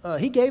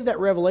 He gave that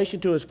revelation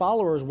to His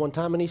followers one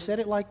time, and He said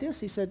it like this.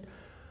 He said,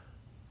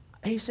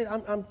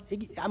 I'm going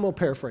to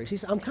paraphrase. He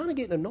said, I'm kind of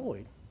getting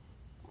annoyed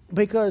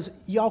because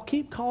y'all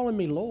keep calling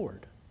me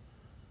Lord.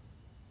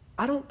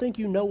 I don't think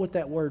you know what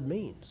that word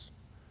means.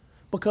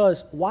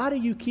 Because why do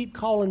you keep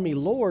calling me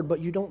Lord, but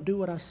you don't do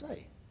what I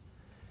say?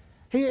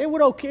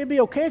 It'd be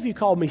okay if you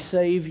called me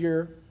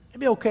Savior. It'd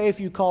be okay if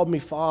you called me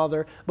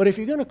Father, but if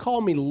you're going to call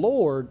me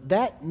Lord,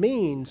 that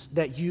means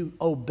that you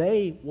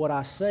obey what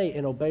I say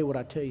and obey what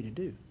I tell you to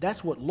do.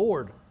 That's what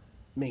Lord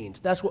means.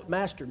 That's what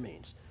Master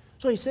means.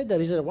 So he said that.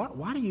 He said,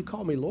 why do you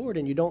call me Lord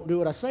and you don't do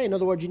what I say? In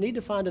other words, you need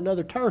to find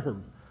another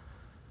term.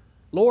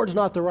 Lord's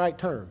not the right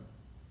term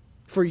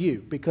for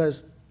you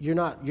because you're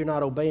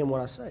not obeying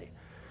what I say.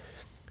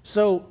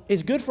 So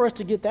it's good for us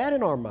to get that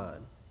in our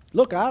mind.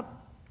 Look, I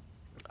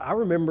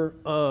remember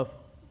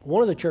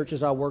one of the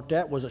churches I worked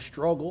at was a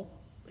struggle.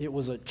 It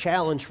was a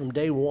challenge from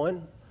day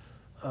one.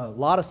 A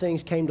lot of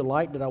things came to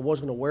light that I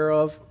wasn't aware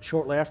of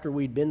shortly after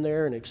we'd been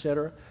there and et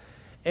cetera.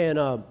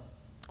 And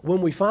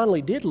when we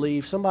finally did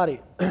leave,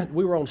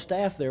 we were on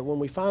staff there. When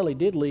we finally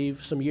did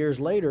leave some years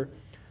later,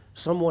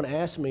 someone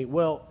asked me,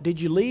 well,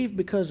 did you leave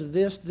because of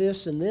this,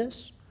 this, and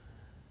this?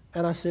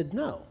 And I said,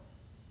 no,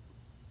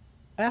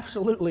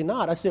 absolutely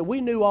not. I said, we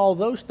knew all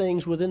those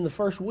things within the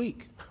first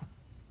week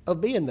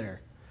of being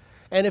there.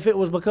 And if it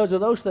was because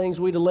of those things,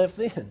 we'd have left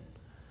then.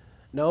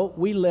 No,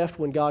 we left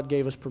when God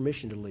gave us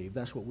permission to leave.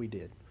 That's what we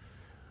did.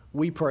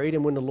 We prayed,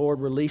 and when the Lord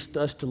released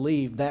us to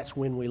leave, that's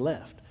when we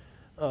left.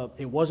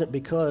 It wasn't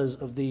because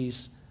of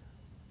these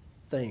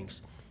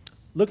things.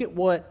 Look at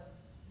what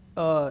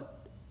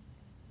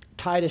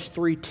Titus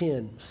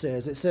 3:10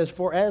 says. It says,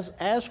 "For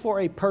as for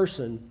a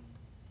person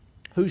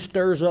who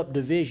stirs up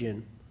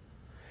division,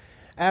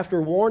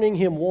 after warning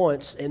him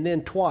once and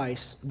then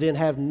twice, then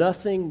have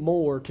nothing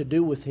more to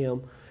do with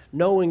him,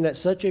 knowing that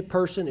such a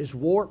person is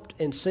warped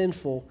and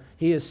sinful,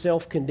 he is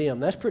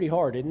self-condemned." That's pretty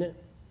hard, isn't it?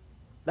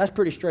 That's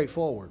pretty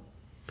straightforward.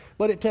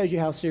 But it tells you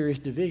how serious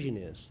division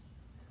is.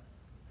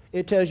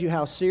 It tells you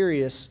how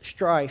serious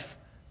strife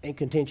and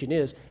contention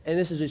is. And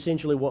this is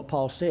essentially what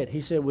Paul said.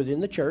 He said within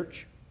the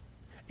church,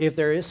 if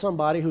there is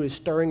somebody who is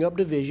stirring up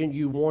division,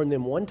 you warn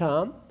them one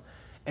time,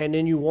 and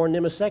then you warn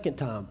them a second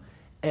time.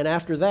 And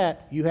after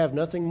that, you have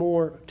nothing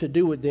more to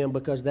do with them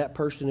because that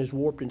person is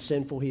warped and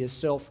sinful. He is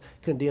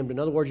self-condemned. In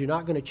other words, you're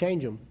not going to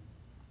change them.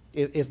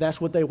 If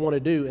that's what they want to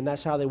do and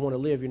that's how they want to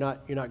live, you're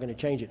not going to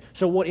change it.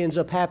 So what ends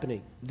up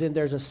happening? Then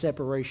there's a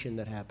separation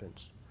that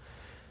happens.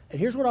 And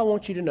here's what I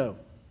want you to know.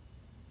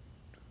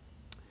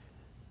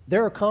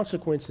 There are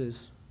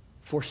consequences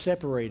for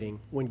separating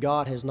when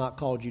God has not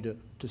called you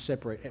to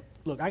separate.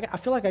 Look, I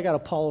feel like I got to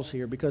pause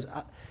here because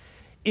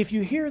if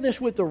you hear this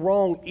with the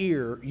wrong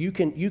ear, you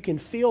can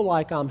feel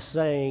like I'm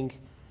saying,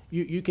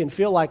 you can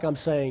feel like I'm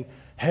saying,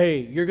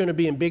 hey, you're going to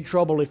be in big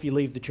trouble if you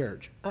leave the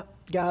church.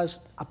 Guys,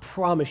 I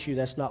promise you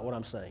that's not what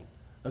I'm saying.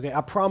 Okay, I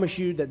promise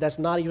you that that's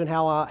not even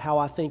how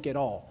I think at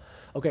all.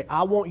 Okay,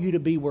 I want you to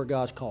be where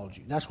God's called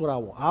you. That's what I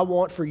want. I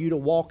want for you to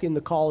walk in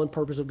the call and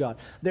purpose of God.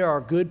 There are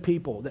good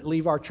people that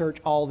leave our church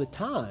all the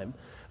time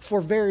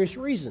for various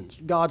reasons.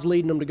 God's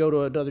leading them to go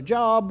to another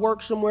job,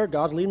 work somewhere.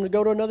 God's leading them to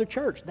go to another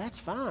church. That's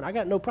fine. I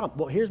got no problem.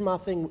 But here's my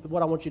thing,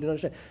 what I want you to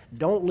understand.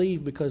 Don't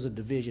leave because of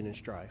division and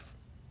strife.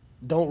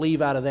 Don't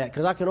leave out of that,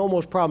 because I can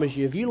almost promise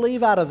you, if you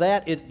leave out of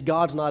that,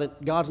 God's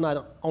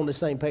not on the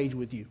same page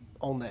with you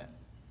on that.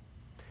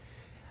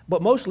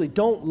 But mostly,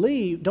 don't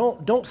leave.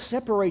 Don't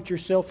separate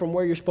yourself from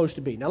where you're supposed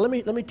to be. Now, let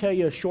me tell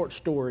you a short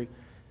story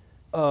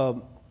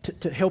to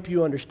help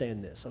you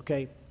understand this.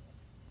 Okay,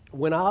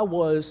 when I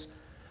was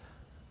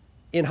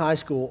in high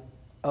school,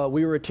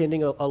 we were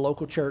attending a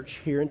local church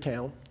here in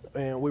town,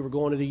 and we were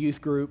going to the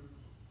youth group.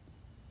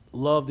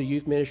 Loved the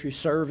youth ministry,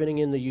 serving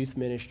in the youth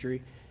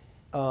ministry.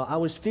 I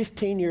was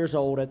 15 years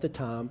old at the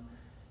time.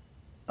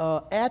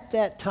 At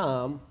that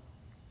time,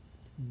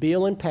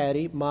 Bill and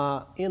Patty,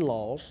 my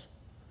in-laws,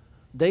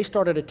 they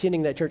started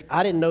attending that church.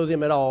 I didn't know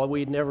them at all.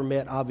 We'd never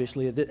met,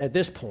 obviously, at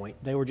this point.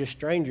 They were just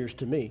strangers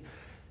to me.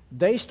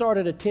 They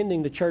started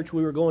attending the church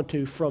we were going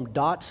to from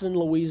Dotson,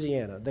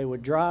 Louisiana. They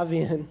would drive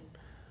in,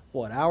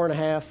 hour and a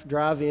half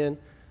drive in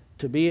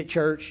to be at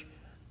church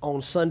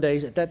on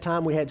Sundays. At that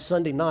time, we had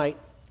Sunday night.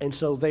 And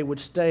so they would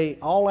stay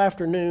all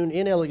afternoon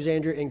in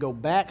Alexandria and go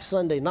back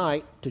Sunday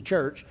night to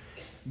church.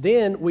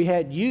 Then we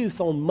had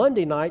youth on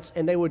Monday nights,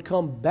 and they would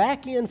come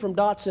back in from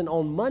Dotson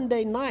on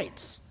Monday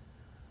nights.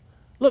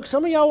 Look,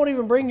 some of y'all won't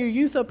even bring your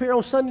youth up here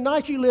on Sunday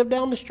nights. You live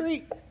down the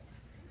street.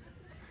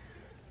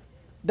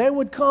 They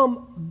would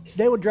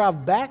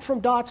drive back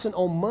from Dotson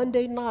on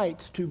Monday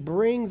nights to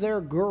bring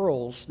their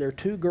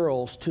two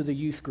girls, to the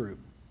youth group.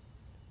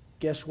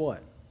 Guess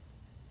what?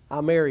 I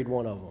married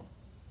one of them.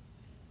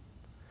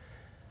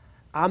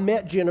 I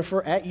met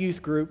Jennifer at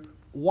youth group.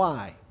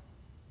 Why?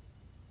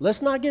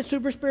 Let's not get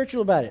super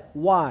spiritual about it.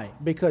 Why?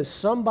 Because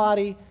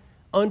somebody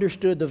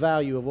understood the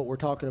value of what we're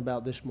talking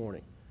about this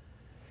morning.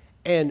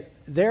 And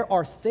there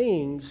are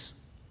things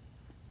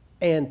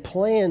and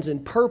plans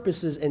and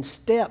purposes and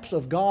steps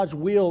of God's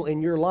will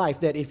in your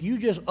life that if you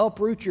just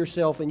uproot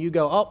yourself and you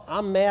go, oh,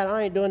 I'm mad,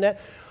 I ain't doing that.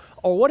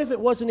 Or what if it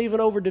wasn't even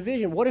over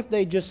division? What if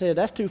they just said,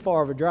 that's too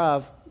far of a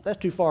drive,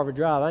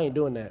 I ain't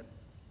doing that.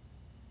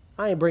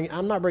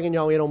 I'm not bringing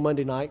y'all in on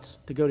Monday nights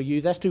to go to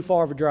youth. That's too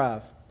far of a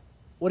drive.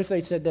 What if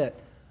they said that?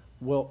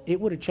 Well, it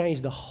would have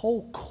changed the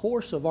whole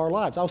course of our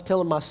lives. I was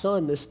telling my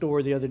son this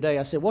story the other day.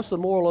 I said, what's the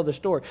moral of the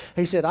story?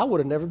 He said, I would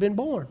have never been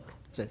born.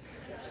 I said,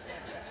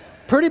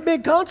 pretty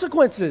big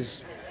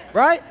consequences,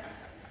 right?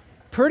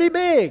 Pretty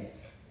big.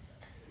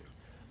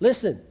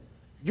 Listen,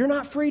 you're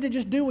not free to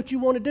just do what you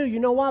want to do. You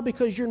know why?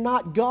 Because you're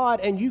not God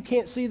and you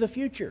can't see the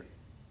future.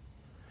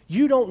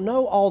 You don't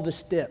know all the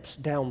steps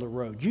down the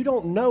road. You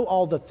don't know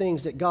all the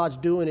things that God's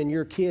doing in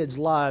your kids'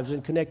 lives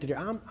and connected here.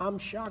 I'm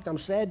shocked. I'm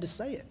sad to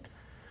say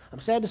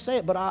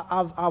it. But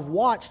I've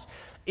watched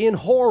in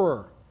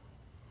horror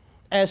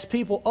as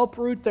people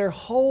uproot their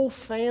whole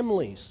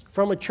families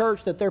from a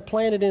church that they're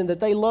planted in,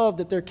 that they love,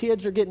 that their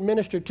kids are getting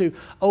ministered to,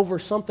 over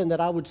something that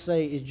I would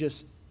say is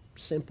just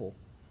simple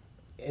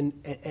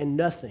and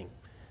nothing.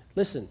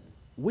 Listen,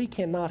 we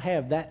cannot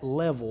have that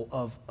level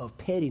of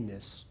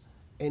pettiness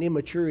and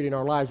immaturity in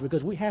our lives,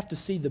 because we have to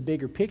see the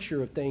bigger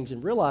picture of things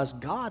and realize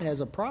God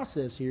has a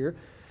process here,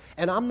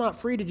 and I'm not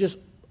free to just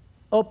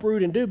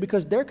uproot and do,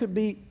 because there could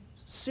be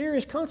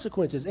serious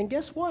consequences. And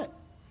guess what?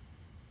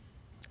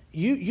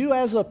 You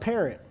as a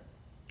parent,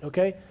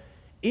 okay,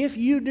 if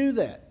you do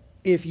that,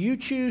 if you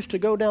choose to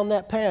go down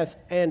that path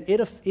and it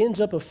ends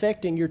up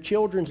affecting your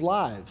children's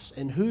lives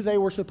and who they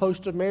were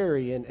supposed to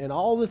marry and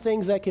all the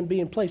things that can be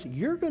in place,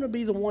 you're going to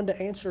be the one to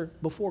answer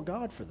before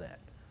God for that.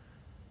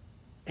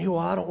 And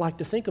well, I don't like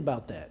to think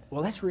about that.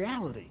 Well, that's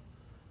reality.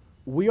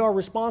 We are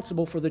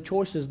responsible for the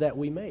choices that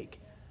we make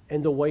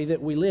and the way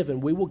that we live,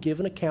 and we will give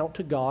an account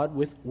to God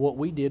with what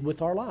we did with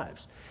our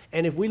lives.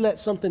 And if we let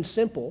something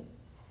simple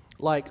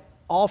like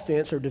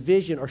offense or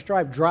division or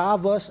strife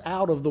drive us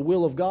out of the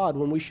will of God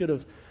when we should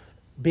have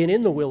been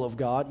in the will of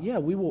God, yeah,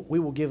 we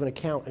will give an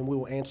account and we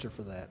will answer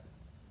for that.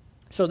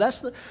 So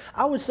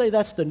I would say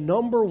that's the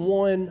number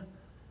one,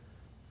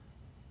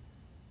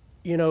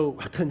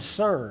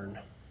 concern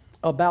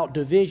about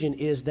division,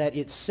 is that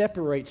it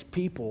separates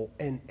people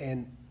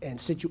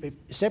it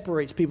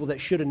separates people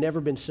that should have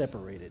never been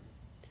separated.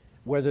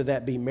 Whether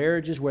that be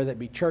marriages, whether that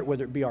be church,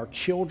 whether it be our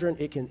children,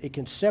 it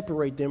can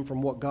separate them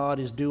from what God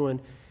is doing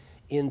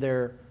in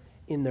their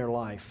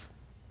life.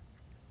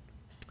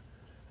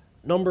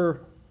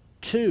 Number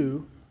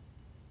 2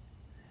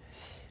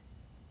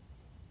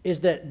 is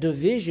that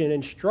division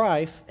and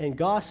strife and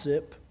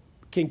gossip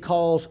can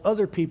cause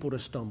other people to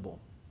stumble.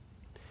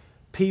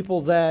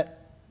 People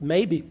that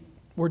maybe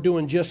were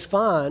doing just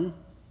fine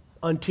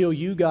until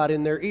you got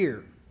in their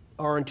ear,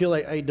 or until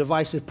a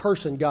divisive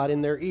person got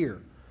in their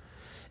ear.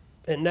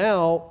 And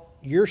now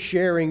you're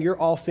sharing your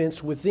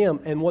offense with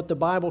them. And what the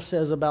Bible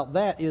says about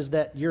that is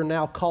that you're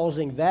now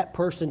causing that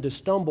person to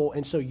stumble,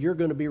 and so you're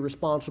going to be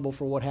responsible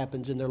for what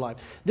happens in their life.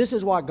 This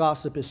is why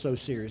gossip is so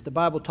serious. The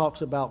Bible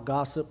talks about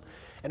gossip,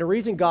 and the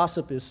reason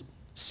gossip is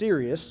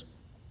serious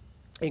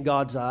in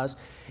God's eyes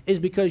is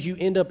because you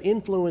end up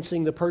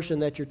influencing the person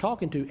that you're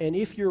talking to. And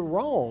if you're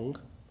wrong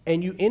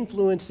and you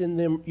influence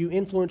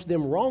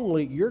them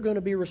wrongly, you're going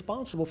to be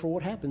responsible for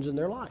what happens in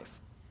their life.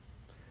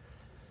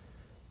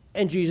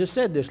 And Jesus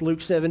said this, Luke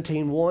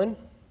 17:1.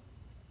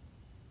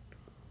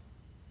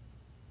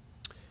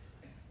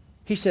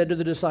 He said to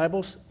the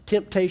disciples,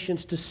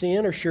 temptations to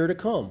sin are sure to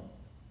come,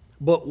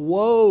 but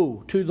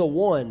woe to the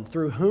one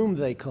through whom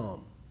they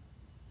come.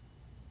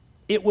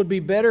 It would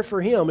be better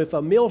for him if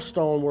a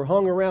millstone were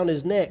hung around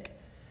his neck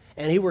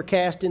and he were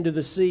cast into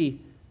the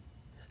sea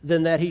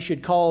than that he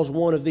should cause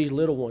one of these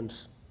little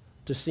ones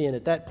to sin.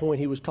 At that point,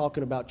 he was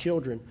talking about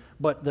children,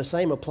 but the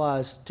same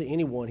applies to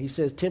anyone. He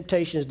says,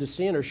 temptations to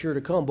sin are sure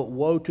to come, but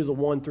woe to the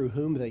one through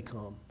whom they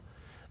come.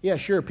 Yeah,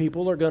 sure,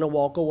 people are going to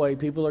walk away.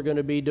 People are going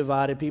to be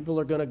divided.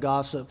 People are going to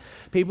gossip.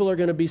 People are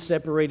going to be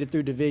separated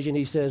through division.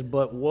 He says,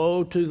 but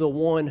woe to the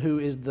one who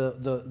is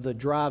the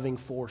driving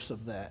force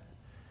of that.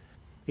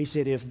 He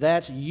said, if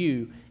that's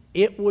you,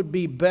 it would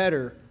be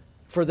better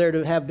for there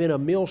to have been a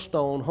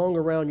millstone hung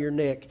around your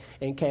neck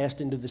and cast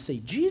into the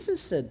sea.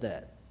 Jesus said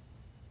that.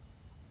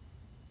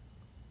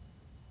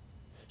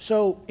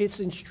 So it's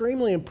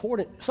extremely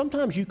important.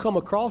 Sometimes you come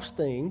across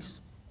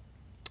things,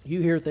 you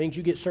hear things,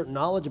 you get certain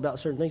knowledge about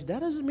certain things. That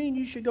doesn't mean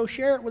you should go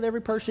share it with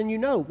every person you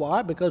know.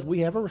 Why? Because we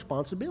have a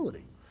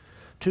responsibility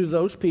to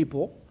those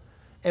people,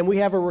 and we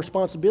have a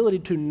responsibility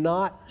to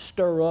not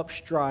stir up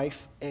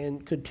strife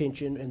and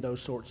contention and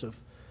those sorts of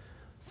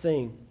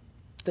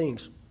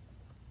things.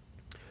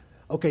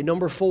 Okay,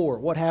 number 4,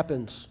 what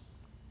happens?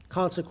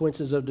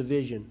 Consequences of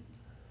division.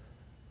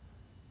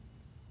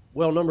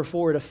 Well, number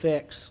 4, it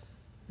affects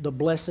the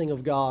blessing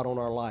of God on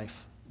our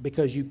life,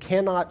 because you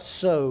cannot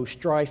sow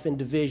strife and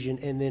division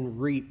and then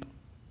reap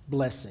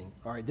blessing.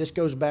 All right, this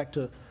goes back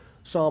to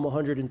Psalm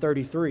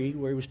 133,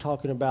 where he was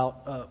talking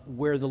about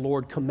where the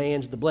Lord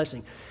commands the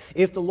blessing.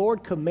 If the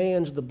Lord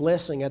commands the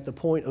blessing at the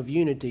point of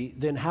unity,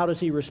 then how does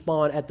he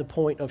respond at the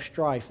point of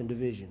strife and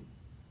division?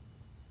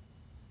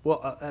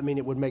 Well,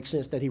 it would make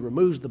sense that he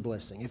removes the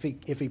blessing.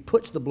 If he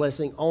puts the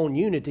blessing on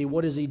unity,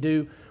 what does he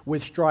do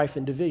with strife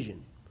and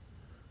division?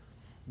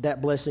 That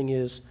blessing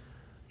is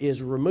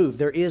removed.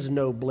 There is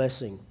no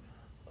blessing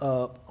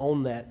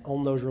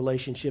on those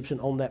relationships and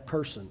on that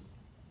person.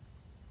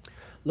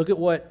 Look at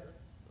what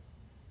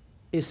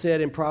is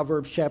said in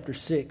Proverbs chapter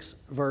 6,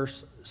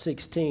 verse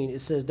 16. It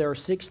says, there are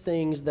 6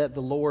 things that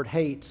the Lord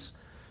hates,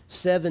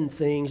 7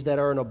 things that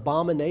are an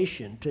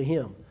abomination to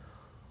him.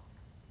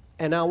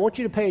 And now I want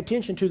you to pay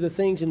attention to the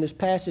things in this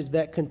passage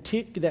that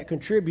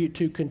contribute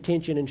to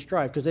contention and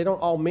strife, because they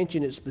don't all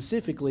mention it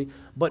specifically,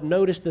 but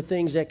notice the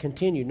things that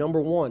continue. Number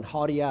one,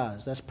 haughty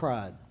eyes. That's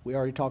pride. We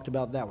already talked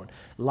about that one.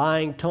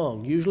 Lying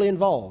tongue, usually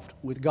involved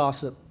with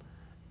gossip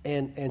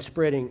and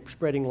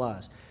spreading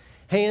lies.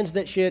 Hands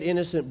that shed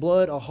innocent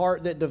blood, a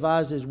heart that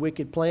devises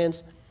wicked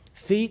plans,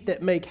 feet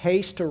that make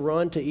haste to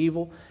run to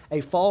evil,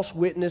 a false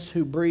witness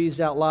who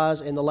breathes out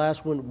lies, and the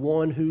last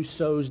one who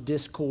sows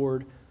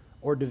discord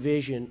or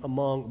division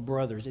among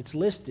brothers. It's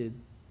listed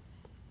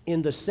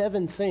in the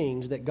 7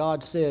 things that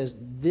God says,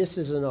 this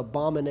is an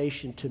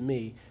abomination to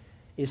me,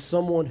 is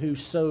someone who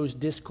sows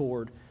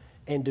discord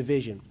and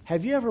division.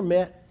 Have you ever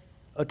met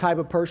a type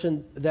of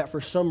person that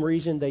for some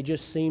reason they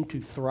just seem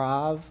to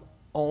thrive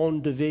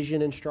on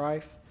division and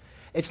strife?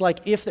 It's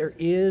like if there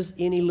is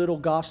any little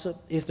gossip,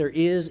 if there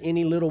is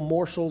any little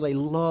morsel, they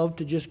love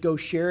to just go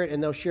share it,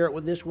 and they'll share it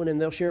with this one,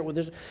 and they'll share it with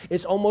this.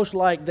 It's almost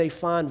like they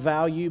find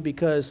value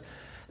because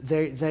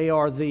they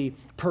are the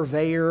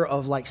purveyor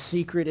of like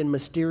secret and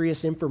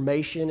mysterious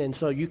information, and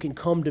so you can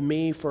come to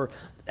me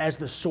as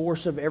the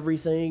source of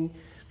everything.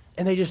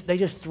 And they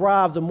just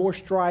thrive. The more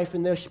strife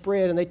and they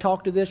spread, and they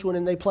talk to this one,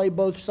 and they play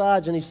both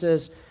sides. And he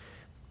says,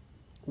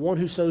 one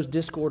who sows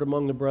discord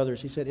among the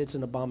brothers, he said, it's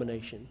an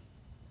abomination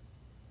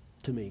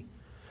to me.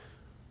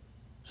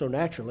 So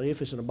naturally,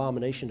 if it's an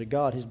abomination to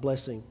God, his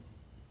blessing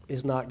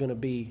is not going to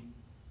be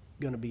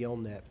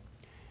on that.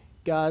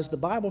 Guys, the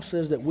Bible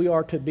says that we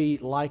are to be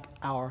like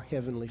our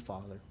Heavenly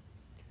Father.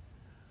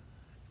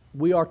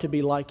 We are to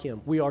be like him.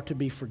 We are to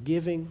be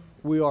forgiving.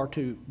 We are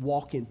to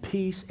walk in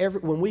peace.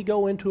 When we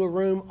go into a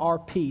room, our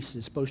peace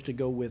is supposed to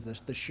go with us,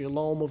 the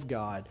shalom of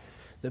God,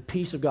 the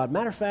peace of God.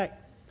 Matter of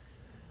fact,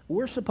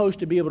 we're supposed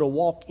to be able to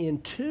walk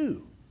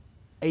into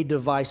a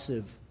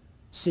divisive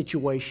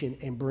situation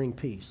and bring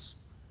peace.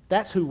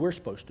 That's who we're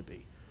supposed to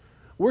be.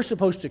 We're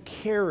supposed to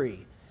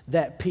carry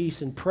that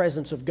peace and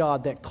presence of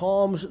God that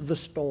calms the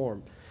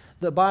storm.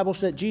 The Bible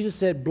said, Jesus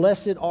said,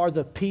 blessed are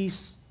the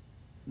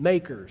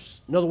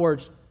peacemakers. In other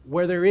words,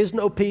 where there is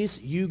no peace,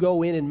 you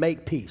go in and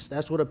make peace.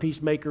 That's what a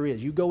peacemaker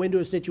is. You go into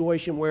a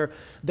situation where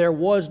there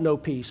was no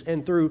peace,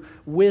 and through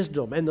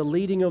wisdom and the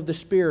leading of the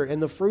Spirit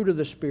and the fruit of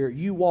the Spirit,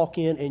 you walk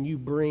in and you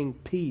bring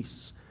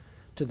peace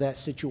to that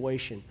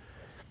situation.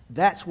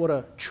 That's what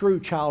a true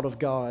child of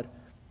God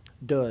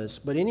does.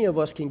 But any of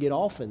us can get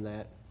off in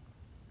that,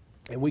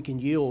 and we can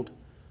yield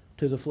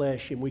to the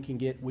flesh, and we can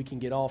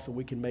get off, and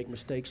we can make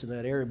mistakes in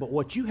that area. But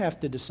what you have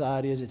to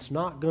decide is it's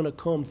not going to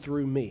come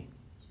through me.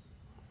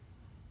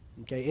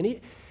 Okay, and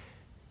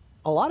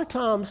a lot of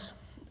times,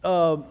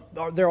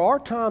 there are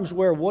times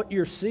where what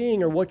you're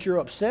seeing or what you're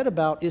upset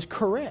about is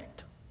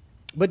correct.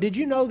 But did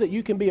you know that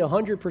you can be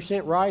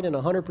 100% right and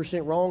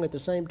 100% wrong at the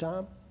same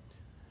time?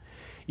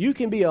 You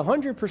can be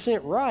 100%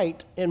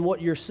 right in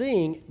what you're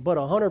seeing, but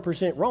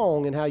 100%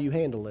 wrong in how you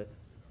handle it.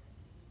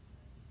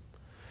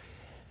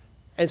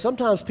 And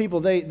sometimes people,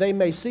 they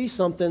may see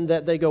something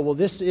that they go, well,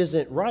 this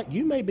isn't right.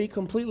 You may be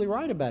completely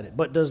right about it.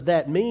 But does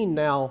that mean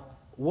now,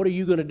 what are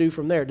you going to do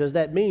from there? Does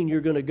that mean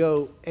you're going to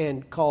go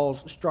and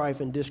cause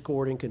strife and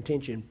discord and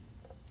contention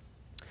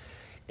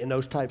and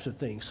those types of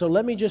things? So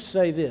let me just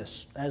say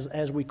this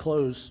as we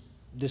close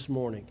this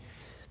morning.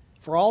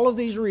 For all of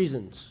these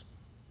reasons,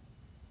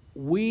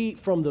 we,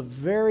 from the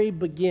very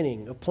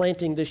beginning of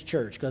planting this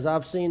church, because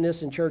I've seen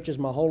this in churches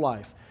my whole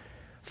life,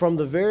 from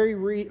the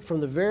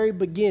very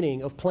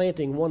beginning of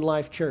planting One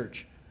Life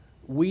Church,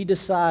 we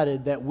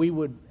decided that we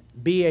would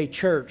be a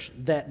church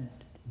that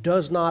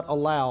does not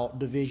allow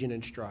division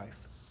and strife.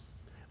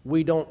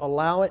 We don't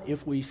allow it.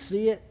 If we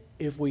see it,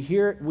 if we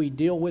hear it, we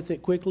deal with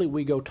it quickly.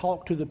 We go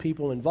talk to the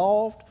people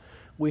involved.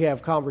 We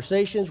have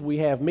conversations. We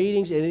have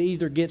meetings, and it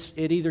either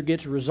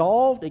gets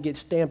resolved, it gets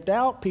stamped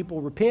out,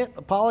 people repent,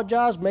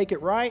 apologize, make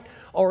it right,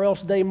 or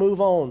else they move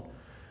on.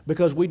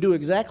 Because we do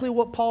exactly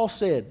what Paul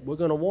said. We're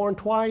going to warn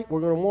twice,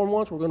 we're going to warn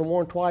once, we're going to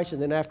warn twice,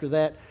 and then after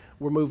that,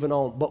 we're moving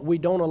on. But we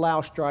don't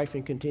allow strife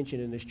and contention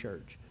in this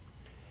church.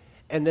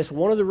 And that's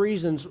one of the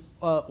reasons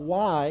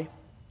why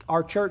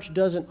our church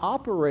doesn't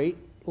operate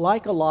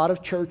like a lot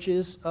of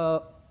churches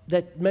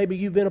that maybe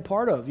you've been a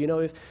part of. You know,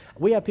 if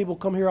we have people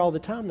come here all the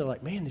time, they're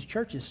like, man, this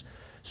church is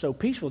so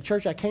peaceful. The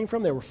church I came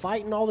from, they were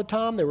fighting all the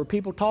time. There were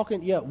people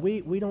talking. Yeah,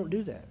 we don't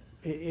do that.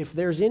 If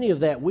there's any of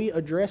that, we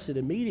address it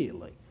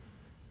immediately.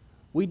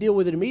 We deal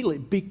with it immediately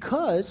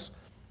because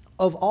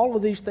of all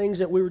of these things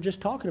that we were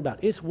just talking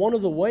about. It's one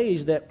of the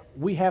ways that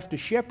we have to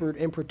shepherd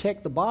and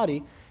protect the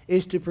body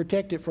is to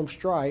protect it from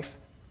strife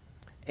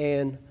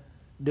and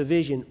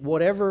division.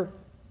 Whatever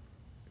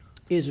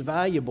is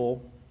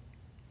valuable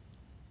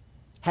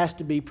has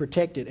to be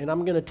protected. And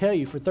I'm going to tell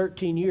you, for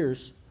 13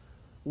 years,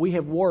 we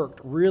have worked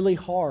really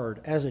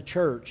hard as a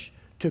church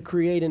to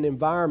create an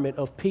environment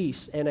of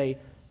peace and a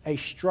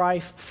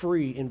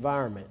strife-free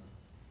environment.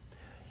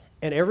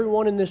 And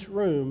everyone in this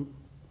room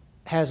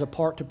has a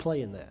part to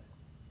play in that.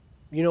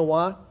 You know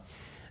why?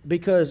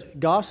 Because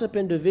gossip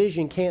and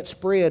division can't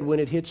spread when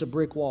it hits a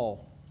brick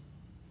wall.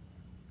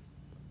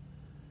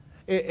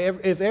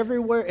 If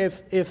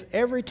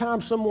every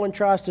time someone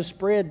tries to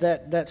spread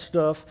that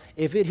stuff,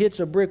 if it hits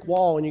a brick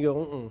wall and you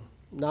go,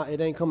 nah,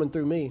 it ain't coming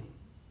through me,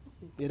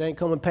 it ain't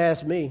coming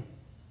past me,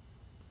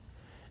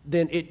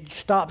 then it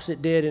stops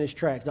it dead in its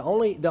tracks. The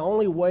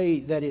only way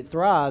that it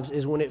thrives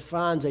is when it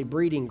finds a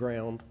breeding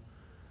ground,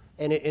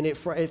 and it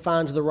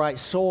finds the right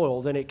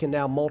soil. Then it can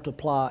now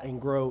multiply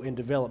and grow and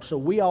develop. So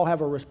we all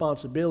have a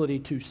responsibility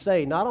to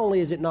say, not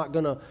only is it not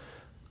going to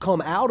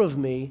come out of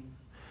me,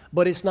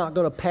 but it's not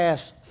going to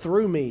pass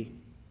through me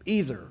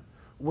either.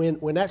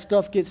 When that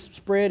stuff gets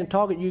spread and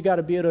talking, you got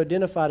to be able to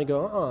identify it and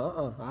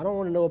go, I don't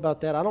want to know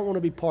about that. I don't want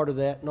to be part of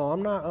that. No,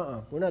 I'm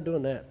not. We're not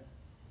doing that.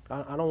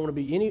 I don't want to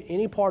be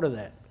any part of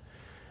that,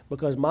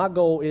 because my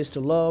goal is to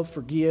love,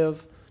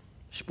 forgive,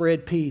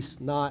 spread peace,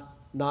 not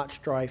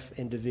strife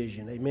and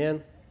division.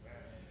 Amen.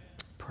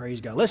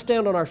 Praise God. Let's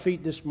stand on our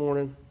feet this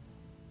morning.